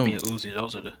that Lil made Baby them. and Uzi,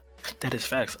 those are the. That is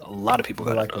facts. A lot of people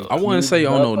So, got like, a I dub. wouldn't say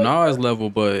on no Dub like Nas that?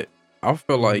 level, but I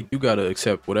feel Mhm. like you gotta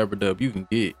accept whatever dub you can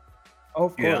get. Oh,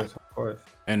 of Yeah. course, of course.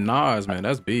 And Nas, man,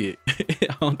 that's big.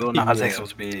 I don't Lil think Nas you- X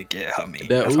was big. Yeah, I mean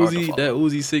that that's hard to Uzi, follow. that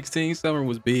Uzi 16 summer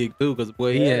was big too, because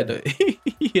boy, he had the,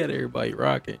 he had everybody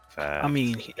rocking. I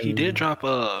mean, he did Mhm. drop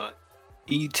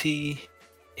ET.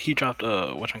 He dropped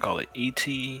whatchamacallit,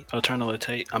 ET Eternal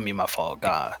Take. I mean, my fault,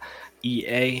 God.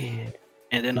 EA,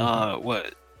 and then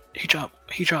what? He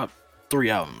dropped 3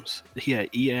 albums. He had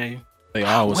EA. They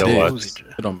always What did did. Deluxe.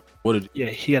 Uzi It don't- What did Yeah,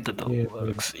 he had the Yeah.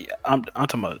 deluxe. Yeah, I'm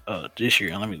talking about this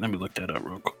year. Let me look that up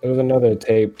real quick. There was another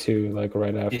tape too, like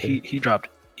right after. Yeah, he dropped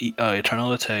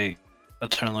Eternal Take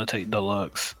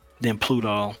Deluxe, then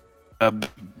Pluto,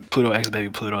 Pluto X Baby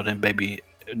Pluto, then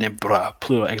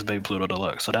Pluto X Baby Pluto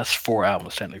Deluxe. So that's 4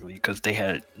 albums technically because they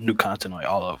had new content on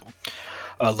all of them.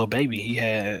 Lil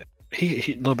Baby,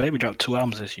 Lil Baby dropped 2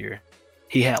 albums this year.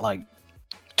 He had like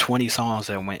 20 songs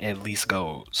that went at least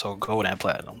gold, so gold and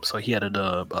platinum. So he had a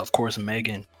dub. Of course,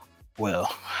 Megan.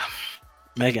 Well,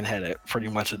 Megan had pretty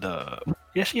much a dub.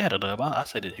 Yeah, she had a dub. I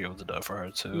said it here was a dub for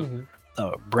her too.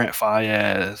 Mhm. Brent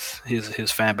Fayez,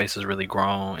 his fan base has really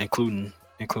grown, including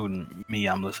me.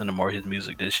 I'm listening to more of his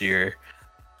music this year.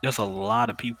 There's a lot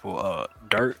of people.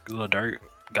 Lil Durk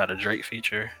got a Drake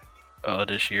feature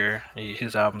this year.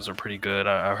 His albums are pretty good.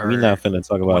 I heard. We not finna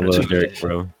talk about one or Lil two Durk, days.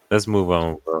 bro. Let's move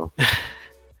on, bro.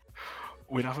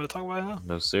 We're not gonna talk about it now.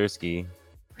 No Sirski.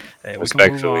 Hey, we can move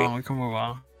Respectfully. on. We can move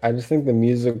on. I just think the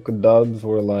music dubs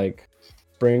were like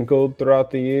sprinkled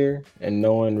throughout the year, and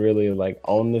no one really like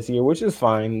owned this year, which is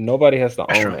fine. Nobody has to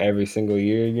That's own true. every single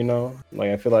year, you know. Like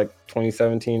I feel like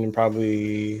 2017 and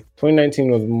probably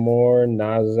 2019 was more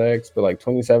Nas X, but like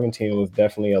 2017 was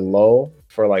definitely a low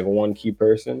for like one key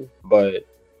person. But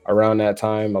around that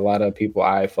time, a lot of people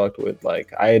I fucked with,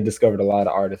 like I had discovered a lot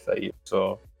of artists that year.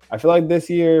 So I feel like this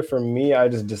year for me, I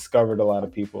just discovered a lot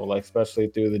of people, like especially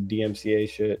through the DMCA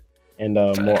shit. And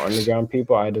more Facts. underground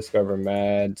people, I discovered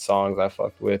mad songs I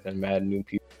fucked with and mad new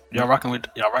people. Y'all rocking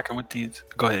with these?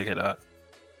 Go ahead, get out.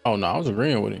 Oh no, I was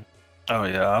agreeing with him. Oh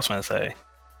yeah, I was gonna say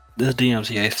this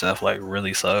DMCA stuff like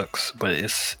really sucks, but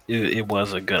it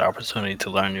was a good opportunity to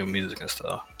learn new music and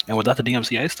stuff. And without the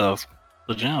DMCA stuff,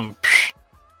 the gym,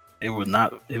 it would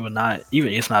not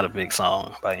even it's not a big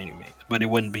song by any means, but it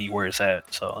wouldn't be where it's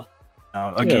at. So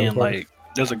again, of course. like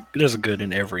there's a good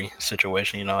in every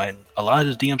situation, you know. And a lot of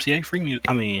this DMCA free music,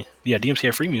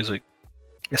 DMCA free music,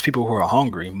 it's people who are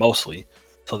hungry mostly,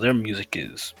 so their music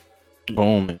is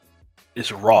Boom.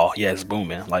 it's raw. Yeah, it's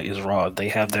booming. Like it's raw. They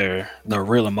have the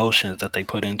real emotions that they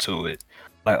put into it.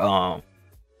 Like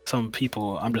some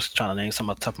people, I'm just trying to name some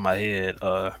off the top of my head.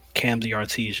 Cam the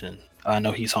Artesian. I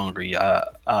know he's hungry.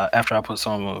 After I put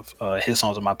some of his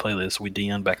songs on my playlist, we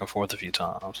DM'd back and forth a few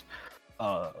times.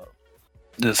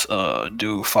 This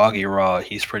dude Foggy Raw,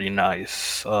 he's pretty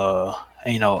nice. And,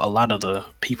 you know, a lot of the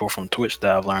people from Twitch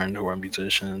that I've learned who are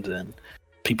musicians and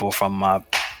people from my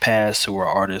past who are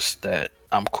artists that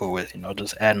I'm cool with, you know,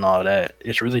 just adding all that.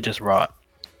 It's really just brought,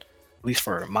 at least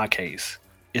for my case,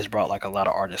 it's brought like a lot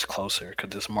of artists closer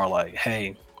because it's more like,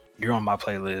 hey, you're on my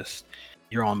playlist,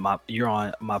 you're on my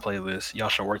playlist, y'all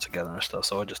should work together and stuff.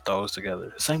 So it just throws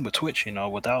together. Same with Twitch, you know,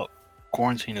 without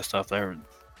quarantine and stuff,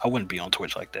 I wouldn't be on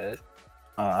Twitch like that.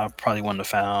 I probably wouldn't have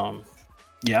found.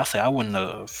 Yeah, I say I wouldn't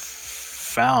have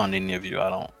found any of you. I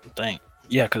don't think.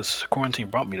 Yeah, because quarantine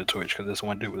brought me to Twitch because this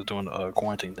one dude was doing the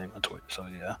quarantine thing on Twitch. So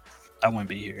yeah, I wouldn't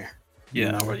be here.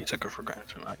 Yeah, I really took it for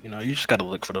granted. Like, you just gotta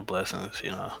look for the blessings.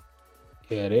 Yeah,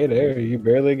 they there. You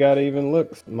barely gotta even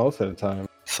look most of the time.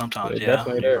 Sometimes, They're yeah,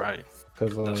 definitely you're there. right.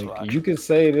 Because That's like what I you could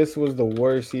say this was the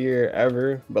worst year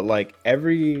ever, but like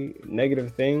every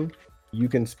negative thing, you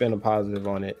can spin a positive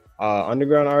on it.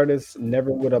 Underground artists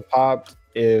never would have popped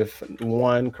if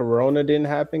one Corona didn't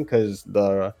happen, because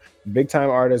the big time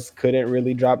artists couldn't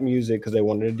really drop music because they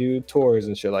wanted to do tours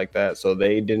and shit like that. So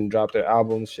they didn't drop their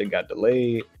albums. Shit got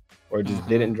delayed or just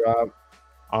didn't drop.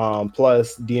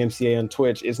 Plus DMCA on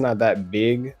Twitch, it's not that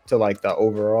big to like the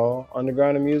overall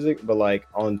underground of music, but like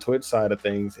on Twitch side of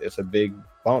things, it's a big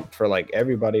bump for like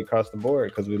everybody across the board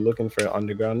because we're looking for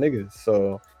underground niggas.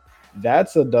 So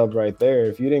that's a dub right there.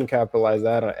 If you didn't capitalize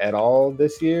that at all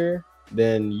this year,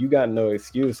 then you got no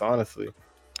excuse, honestly.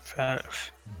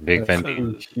 Facts. Big That's fan.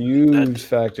 two huge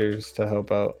factors to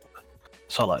help out.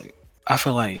 So like, I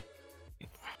feel like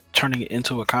turning it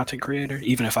into a content creator,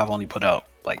 even if I've only put out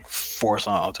like 4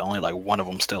 songs, only like one of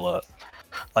them still up.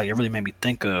 Like it really made me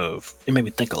think a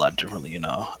lot differently.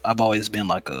 I've always been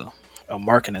like a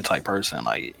marketing type person.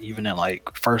 Like even in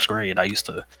like first grade,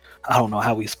 I don't know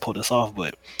how we used to pull this off,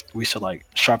 but we used to like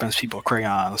sharpen people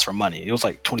crayons for money. It was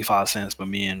like 25 cents, but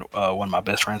me and one of my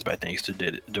best friends back then used to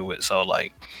do it. So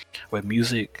like with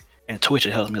music and Twitch,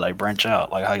 it helps me like branch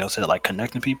out. Like how y'all said, like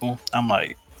connecting people. I'm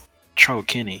like, Tro,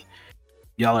 Kenny,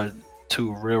 y'all are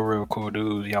 2 real cool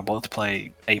dudes. Y'all both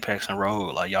play Apex and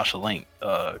Road. Like y'all should link.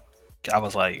 I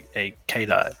was like, hey, K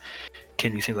Dot,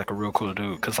 Kenny seems like a real cool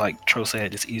dude. Cause like Tro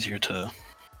said, it's easier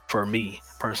for me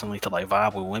personally to like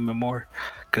vibe with women more.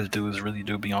 Cause dudes really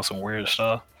do be on some weird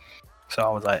stuff. So I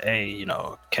was like, hey,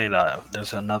 K Dot,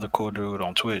 there's another cool dude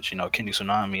on Twitch, Kenny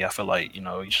Tsunami. I feel like, you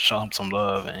should show him some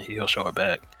love and he'll show it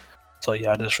back. So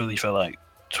yeah, I just really feel like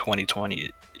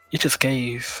 2020, it just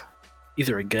gave,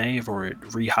 either it gave or it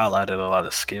re-highlighted a lot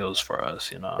of skills for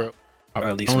us, Bro, or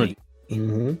at least me.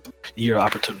 Your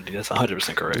opportunity. That's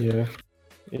 100% correct. Yeah,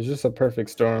 it's just a perfect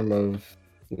storm of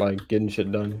like getting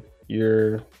shit done.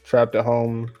 You're trapped at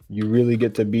home. You really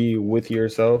get to be with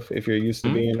yourself if you're used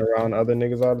to being around other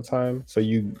niggas all the time. So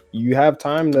you have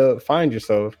time to find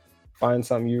yourself, find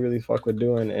something you really fuck with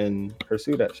doing, and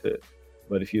pursue that shit.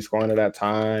 But if you squander that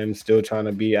time still trying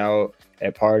to be out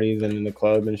at parties and in the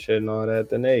club and shit and all that,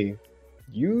 then hey,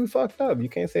 you fucked up. You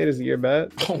can't say this year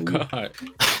bad. Oh God.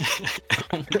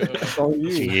 That's on you.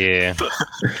 Yeah.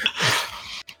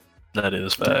 That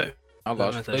is fact. I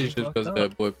lost relationships because of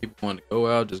that, boy. People want to go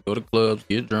out, just go to clubs,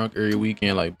 get drunk every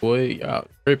weekend. Like, boy, y'all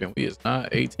tripping. We is not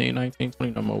 18, 19,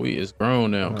 20 no more. We is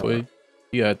grown now, boy.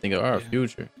 You gotta think of our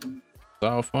future. It's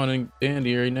all fun and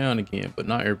dandy every now and again, but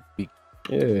not every week.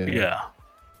 Yeah.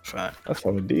 Fact. That's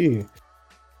OD.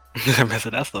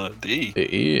 That's OD. It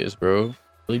is, bro.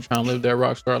 Really trying to live that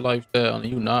rock star lifestyle, and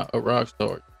you not a rock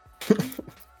star.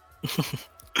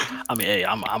 I mean, hey,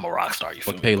 I'm a rock star. You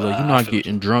feel Okay, me? look, you're not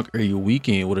getting drunk every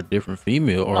weekend with a different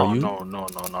female, are you? No.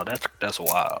 That's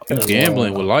wild. You're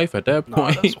gambling with life at that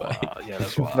point. No, that's wild. Yeah,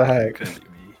 that's wild. It couldn't be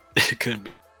me. It couldn't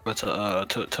be. But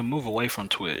to move away from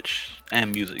Twitch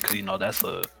and music, because that's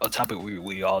a topic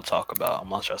we all talk about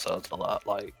amongst ourselves a lot.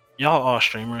 Like y'all all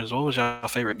streamers. What was y'all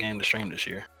favorite game to stream this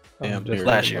year? Damn,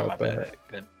 last year, my bad.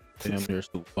 Good. Damn near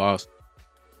Tsubasa.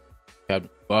 Captain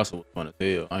Tsubasa was fun as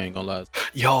hell. I ain't gonna lie.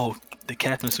 Yo, the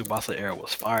Captain Tsubasa era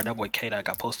was fire. That boy K-Dot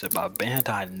got posted by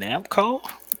Bandai Namco.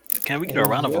 Can we get a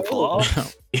round of applause?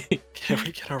 Can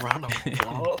we get a round of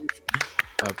applause?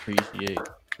 I appreciate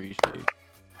it.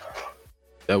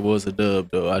 That was a dub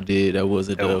though. That was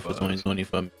a dub for 2020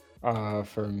 for me.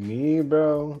 For me,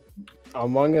 bro,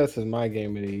 Among Us is my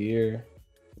game of the year.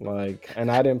 Like, and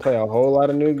I didn't play a whole lot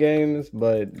of new games,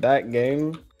 but that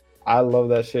game, I love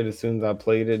that shit as soon as I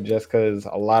played it, just because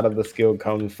a lot of the skill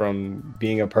comes from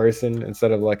being a person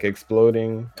instead of like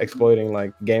exploiting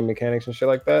like game mechanics and shit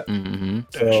like that.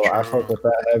 So I fuck with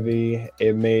that heavy.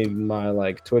 It made my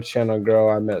like Twitch channel grow.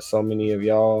 I met so many of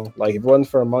y'all. Like if it wasn't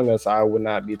for Among Us, I would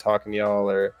not be talking to y'all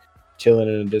or chilling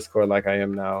in a Discord like I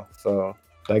am now. So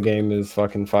that game is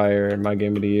fucking fire. My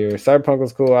game of the year. Cyberpunk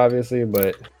was cool, obviously,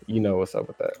 but you know what's up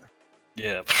with that.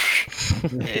 Yeah.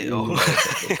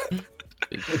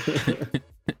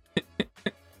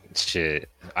 Shit.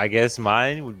 I guess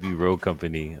mine would be Road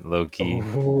Company, low key.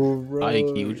 High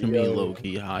key. What you mean low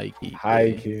key? High key.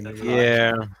 High key.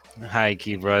 Yeah, high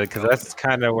key, bro. Because that's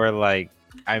kind of where like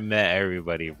I met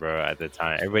everybody, bro. At the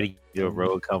time, everybody do a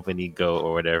Road Company go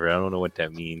or whatever. I don't know what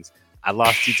that means. I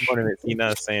lost 2 tournaments. You know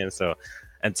what I'm saying? So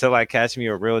until I catch me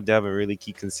a real dub and really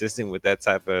keep consistent with that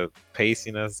type of pace,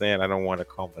 you know what I'm saying? I don't want to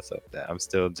call myself that. I'm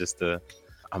still just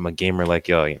I'm a gamer like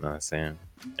y'all, you know what I'm saying?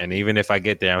 And even if I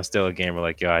get there, I'm still a gamer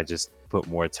like y'all. I just put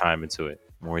more time into it,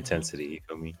 more intensity, you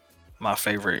feel me? My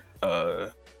favorite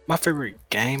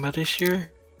game of this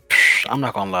year. I'm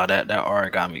not gonna lie, that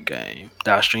origami game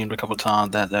that I streamed a couple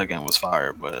times, that game was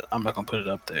fire, but I'm not gonna put it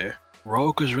up there.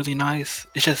 Rogue is really nice.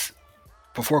 It's just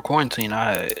before quarantine,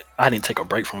 I didn't take a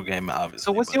break from gaming, obviously.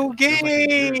 So what's but your it was like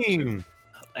a year or two. game?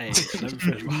 Hey, let me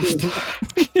finish my stuff.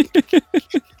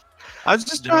 I was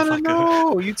just There was trying to like a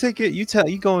know. You take it. You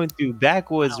going through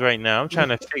backwoods right now. I'm trying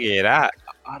to figure it out.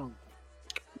 I don't.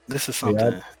 This is Yeah,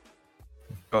 something.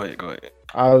 Go ahead.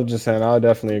 I was just saying, I'll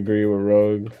definitely agree with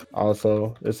Rogue.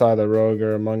 Also, it's either Rogue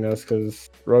or Among Us because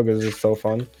Rogue is just so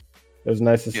fun. It was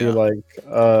nice to see Yeah. like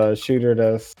a shooter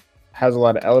that has a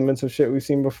lot of elements of shit we've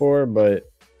seen before, but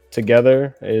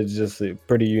together it's just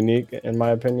pretty unique in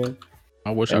my opinion.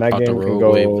 I wish And I that caught the game can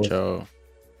road wave go, with y'all.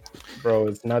 bro.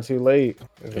 It's not too late.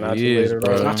 It's It not too is, late at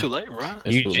bro. It's all. not too late, bro.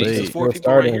 It's You too just- There's late. 4 Still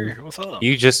people right starting. here. What's up?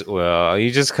 You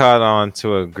just caught on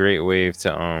to a great wave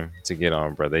to get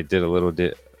on, bro. They did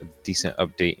a decent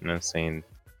update, you know what I'm saying?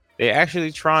 They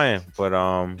actually trying, but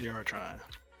You are trying.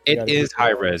 it gotta is keep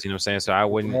high going. res, you know what I'm saying? So I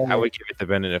would give it the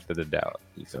benefit of the doubt.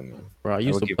 You feel me? Bro, I would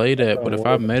used to give- play that, but if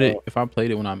I Oh, if I played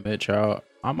it when I met y'all,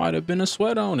 I might have been a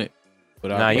sweat on it. But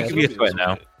Nah, I you Yeah, can be a sweat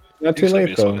now. Not too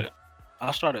late though.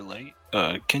 I started late.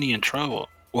 Kenny in trouble.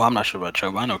 Well, I'm not sure about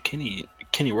trouble. I know Kenny.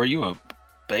 Kenny, were you a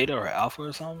beta or alpha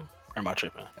or something? Or am I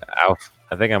tripping? Alpha.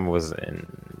 I think I was in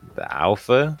the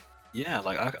alpha. Yeah,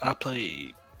 like I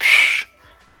played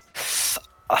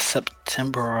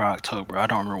September or October. I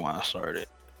don't remember when I started.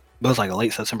 But it was like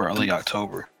late September, early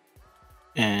October.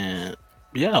 And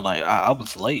yeah, like I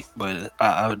was late, but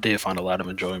I did find a lot of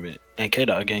enjoyment. And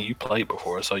Kata, again, you played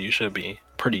before, so you should be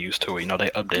pretty used to it. You know, they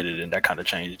updated it and that kind of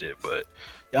changed it. But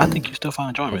yeah, I think you still find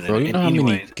enjoyment bro, in it. you know And how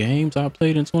many anyways, games I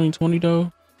played in 2020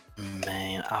 though?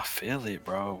 man, I feel it,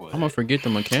 bro. But I'm gonna forget the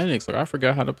mechanics. Like I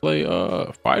forgot how to play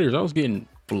fighters. I was getting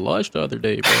flushed the other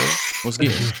day, bro. I was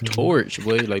getting torched,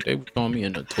 boy. Like they were throwing me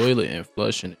in the toilet and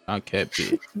flushing it. I kept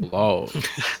it logged,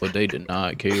 but they did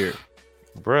not care.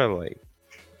 Bro, like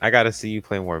I gotta see you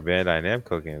play more Bandai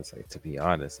Namco games. Like to be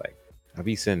honest, like I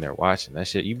be sitting there watching that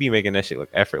shit. You be making that shit look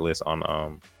effortless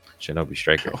on Shinobi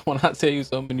Striker. When I tell you,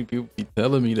 so many people be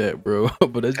telling me that, bro.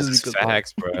 But that's just because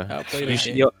facts, bro. I played You a should,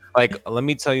 game. yo, like, let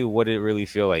me tell you what it really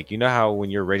feel like. You know how when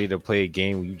you're ready to play a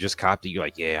game, you just copped it. You're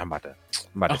like, yeah, I'm about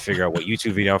to figure out what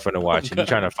YouTube video I'm finna watch, and you're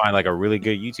trying to find like a really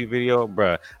good YouTube video,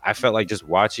 bro. I felt like just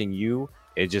watching you.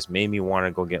 It just made me want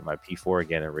to go get my P4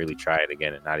 again and really try it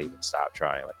again and not even stop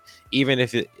trying. Like, even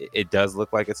if it does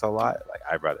look like it's a lot, like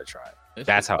I'd rather try it.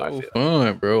 That's how I feel.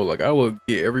 Fun, bro. Like I would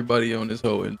get everybody on this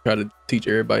hoe and try to teach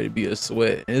everybody to be a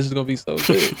sweat, and this is gonna be so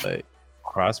good. Like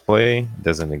Crossplay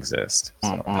doesn't exist.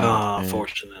 So. man,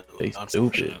 unfortunately, they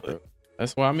stupid, bro.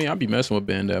 That's why I be messing with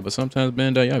Bandai, but sometimes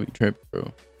Bandai y'all be tripping,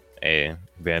 bro. Hey,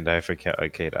 Bandai for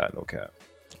K-Dot, no cap.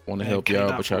 Want to Man, help K-Dot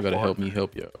y'all, but y'all for gotta help partner. me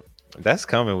help y'all. That's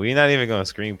coming. We're not even going to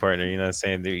screen partner. You know what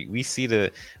I'm saying? We see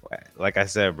like I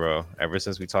said, bro, ever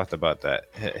since we talked about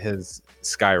that, his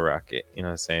skyrocket, you know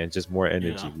what I'm saying? Just more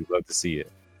energy. Yeah. We love to see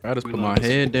it. I just We put love my to see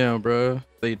head it. down, bro.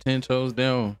 Stay 10 toes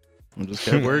down. I just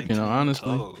kept working,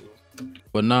 honestly.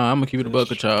 But nah, I'm gonna keep it a buck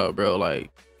with y'all, bro. Like,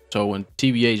 so when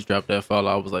TBH dropped that fall,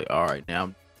 I was like, all right,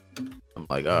 now. I'm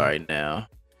like, all right, now.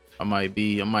 I might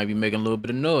be making a little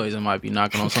bit of noise. I might be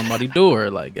knocking on somebody's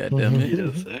door. Like, goddamn it.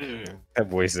 Yes, sir. That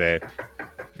boy said.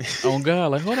 Oh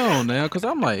God, like hold on now, cause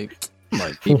I'm like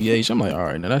TBH. I'm like, all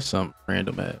right, now that's some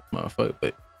random ass motherfucker.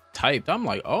 But typed, I'm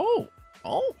like, oh,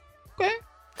 okay.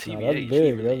 TBH. big,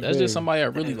 even- that's That's just big. somebody I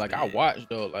really like. I watch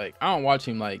though. Like I don't watch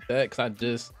him like that, cause I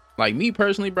just like me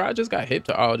personally, bro. I just got hip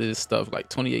to all this stuff like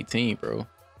 2018, bro.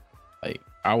 Like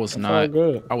I was That's all not.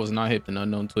 good. I was not hip to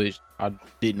nothing on Twitch. I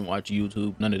didn't watch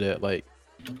YouTube, none of that. Like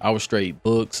I was straight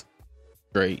books,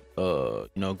 straight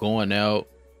going out.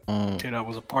 K-Dot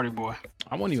was a party boy.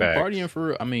 I wasn't even Facts. partying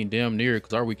for I mean damn near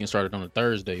because our weekend started on a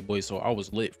Thursday, boy. So I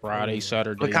was lit Friday,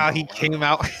 Saturday. Look how he came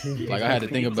out. Like I had to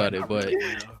think about it, but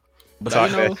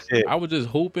Talk you know, that shit. I was just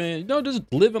hooping, just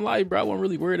living life, bro. I wasn't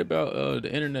really worried about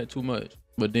the internet too much.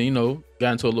 But then,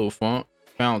 got into a little funk,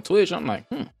 found Twitch. I'm like,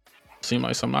 seemed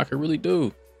like something I could really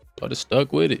do. So I just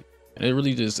stuck with it. And it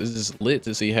really it's just lit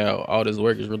to see how all this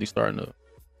work is really starting to.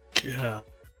 Yeah.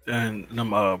 And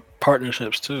them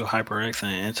partnerships too, HyperX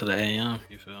and Into the AM.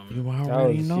 You feel me? You That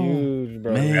already was know. huge,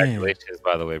 bro. Man. Congratulations,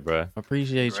 by the way, bro.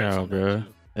 Appreciate Congrats y'all, on bro.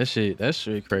 that, too. That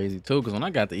shit crazy too. Cause when I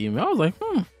got the email, I was like,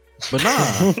 But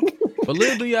nah. But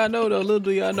little do y'all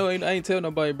know, I ain't tell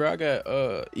nobody, bro. I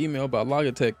got email about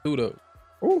Logitech too though.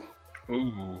 Ooh.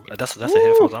 Ooh, that's the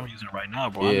headphones I'm using right now,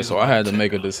 bro. I'm Yeah, using so I had to Logitech,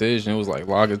 make a though. decision. It was like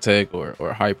Logitech or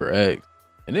HyperX.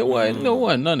 And it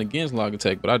wasn't, nothing against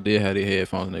Logitech, but I did have the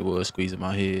headphones and they was squeezing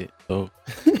my head. So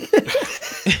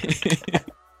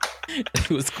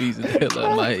they was squeezing the hell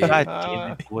out of my head. God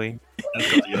damn it, boy. That's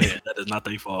because of your head. That is not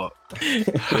their fault.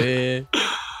 Man.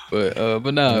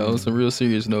 But nah, on some real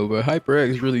serious note, but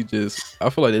HyperX really just I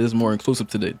feel like it is more inclusive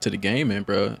to the gaming,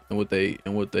 bro, and what they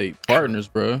partners,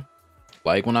 bro.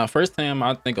 Like when I first time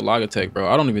I think of Logitech, bro,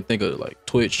 I don't even think of like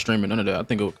Twitch streaming, none of that. I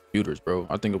think of computers, bro.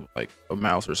 I think of like a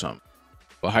mouse or something.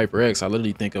 But HyperX, I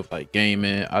literally think of like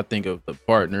gaming. I think of the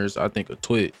partners. I think of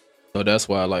Twitch. So that's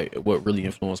why like what really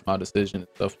influenced my decision and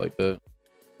stuff like that.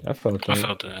 I felt I that.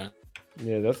 felt that.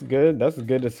 Yeah, that's good. That's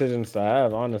good decisions to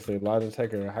have, honestly.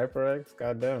 Logitech or HyperX,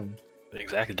 goddamn.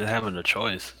 Exactly. Just having a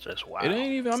choice. Just wow. It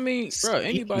ain't even. I mean, bro,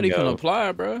 anybody Speaking can of-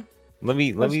 apply, bro. Let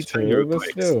me That's tell you true, real but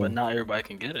quick. still. But not everybody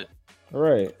can get it.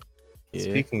 Right. Yeah.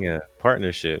 Speaking of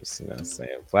partnerships, you know what I'm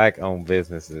saying? Black-owned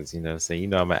businesses, you know what I'm saying? You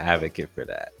know I'm an advocate for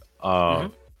that.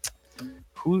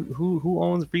 Who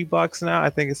owns Reeboks now? I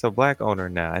think it's a black owner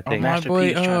now. I Oh, think my Master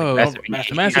boy, P is trying to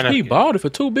Master Master P P trying to- bought it for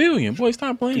 $2 billion. Boy,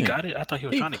 stop playing. He got it. I thought he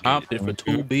was He trying to copped get it it.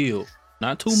 for $2 billion,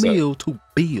 not $2 So- mil, $2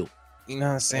 billion. You know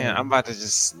what I'm saying? I'm about to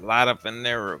just slide up in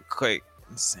there real quick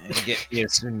and get me a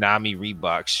tsunami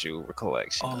Reebok shoe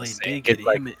collection. Oh, you know they what I'm did saying? get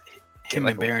Get him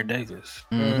like and Baron Davis.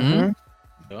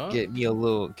 Mm-hmm. Get me a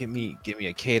little, get me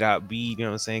a K-Dot bead, you know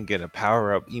what I'm saying? Get a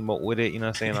power up emote with it, you know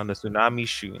what I'm saying? On the tsunami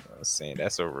shoe, you know what I'm saying?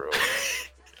 That's a real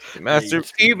Master Yeah,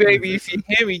 P, baby. If you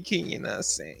hear me, King, you know what I'm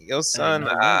saying? Your son,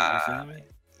 no limit, you feel me?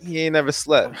 he ain't never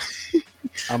slept.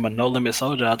 I'm a no limit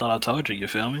soldier. I thought I told you. You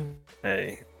feel me?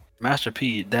 Hey, Master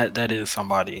P. That is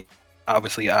somebody.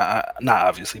 Obviously, I not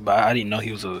obviously, but I didn't know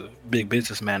he was a big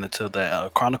businessman until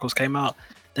the Chronicles came out.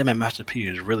 That man, Master P,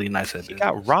 is really nice at He business.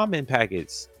 got ramen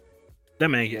packets. That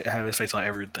man have his face on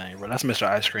everything, bro. That's Mr.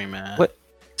 Ice Cream, man. What?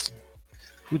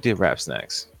 Who did rap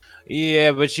snacks?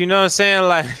 Yeah, but you know what I'm saying?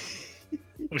 Like,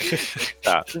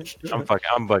 stop. I'm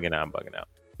bugging out.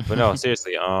 But no,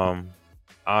 seriously,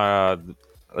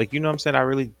 like, you know what I'm saying? I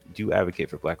really do advocate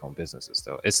for black-owned businesses,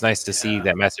 though. It's nice to see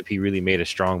that Master P really made a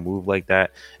strong move like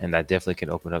that, and that definitely can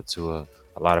open up to a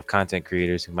lot of content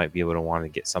creators who might be able to want to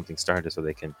get something started so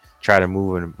they can try to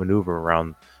move and maneuver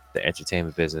around the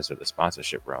entertainment business or the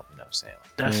sponsorship realm. You know what I'm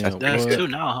saying? That's what? two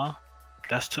now, huh?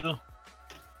 That's two.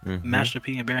 Mhm. Master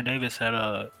P and Baron Davis had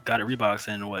got a Reeboks,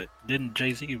 and what? Didn't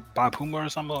Jay-Z buy Puma or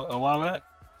something a while back?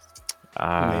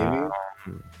 Uh,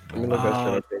 Let me look that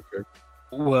shit up real quick.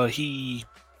 Well, he's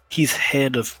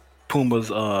head of Puma's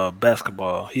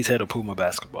basketball. He's head of Puma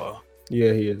basketball.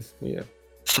 Yeah, he is. Yeah.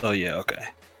 So yeah, okay.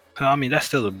 I mean, that's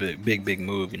still a big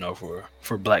move, you know,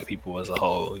 for black people as a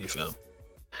whole. You feel?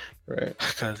 Right.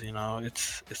 Because you know,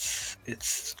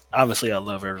 it's obviously I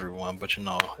love everyone, but you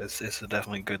know, it's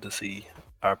definitely good to see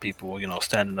our people, you know,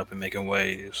 standing up and making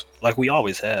waves like we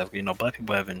always have. You know, black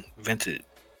people have invented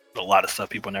a lot of stuff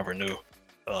people never knew.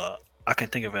 I can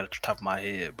think of it at the top of my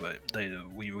head, but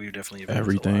we definitely invented a lot.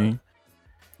 Everything.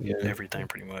 Yeah. Everything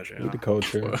pretty much. We the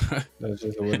culture. That's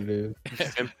just what it is.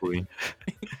 simply.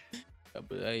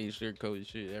 But I ain't sugarcoating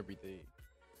shit. Everything.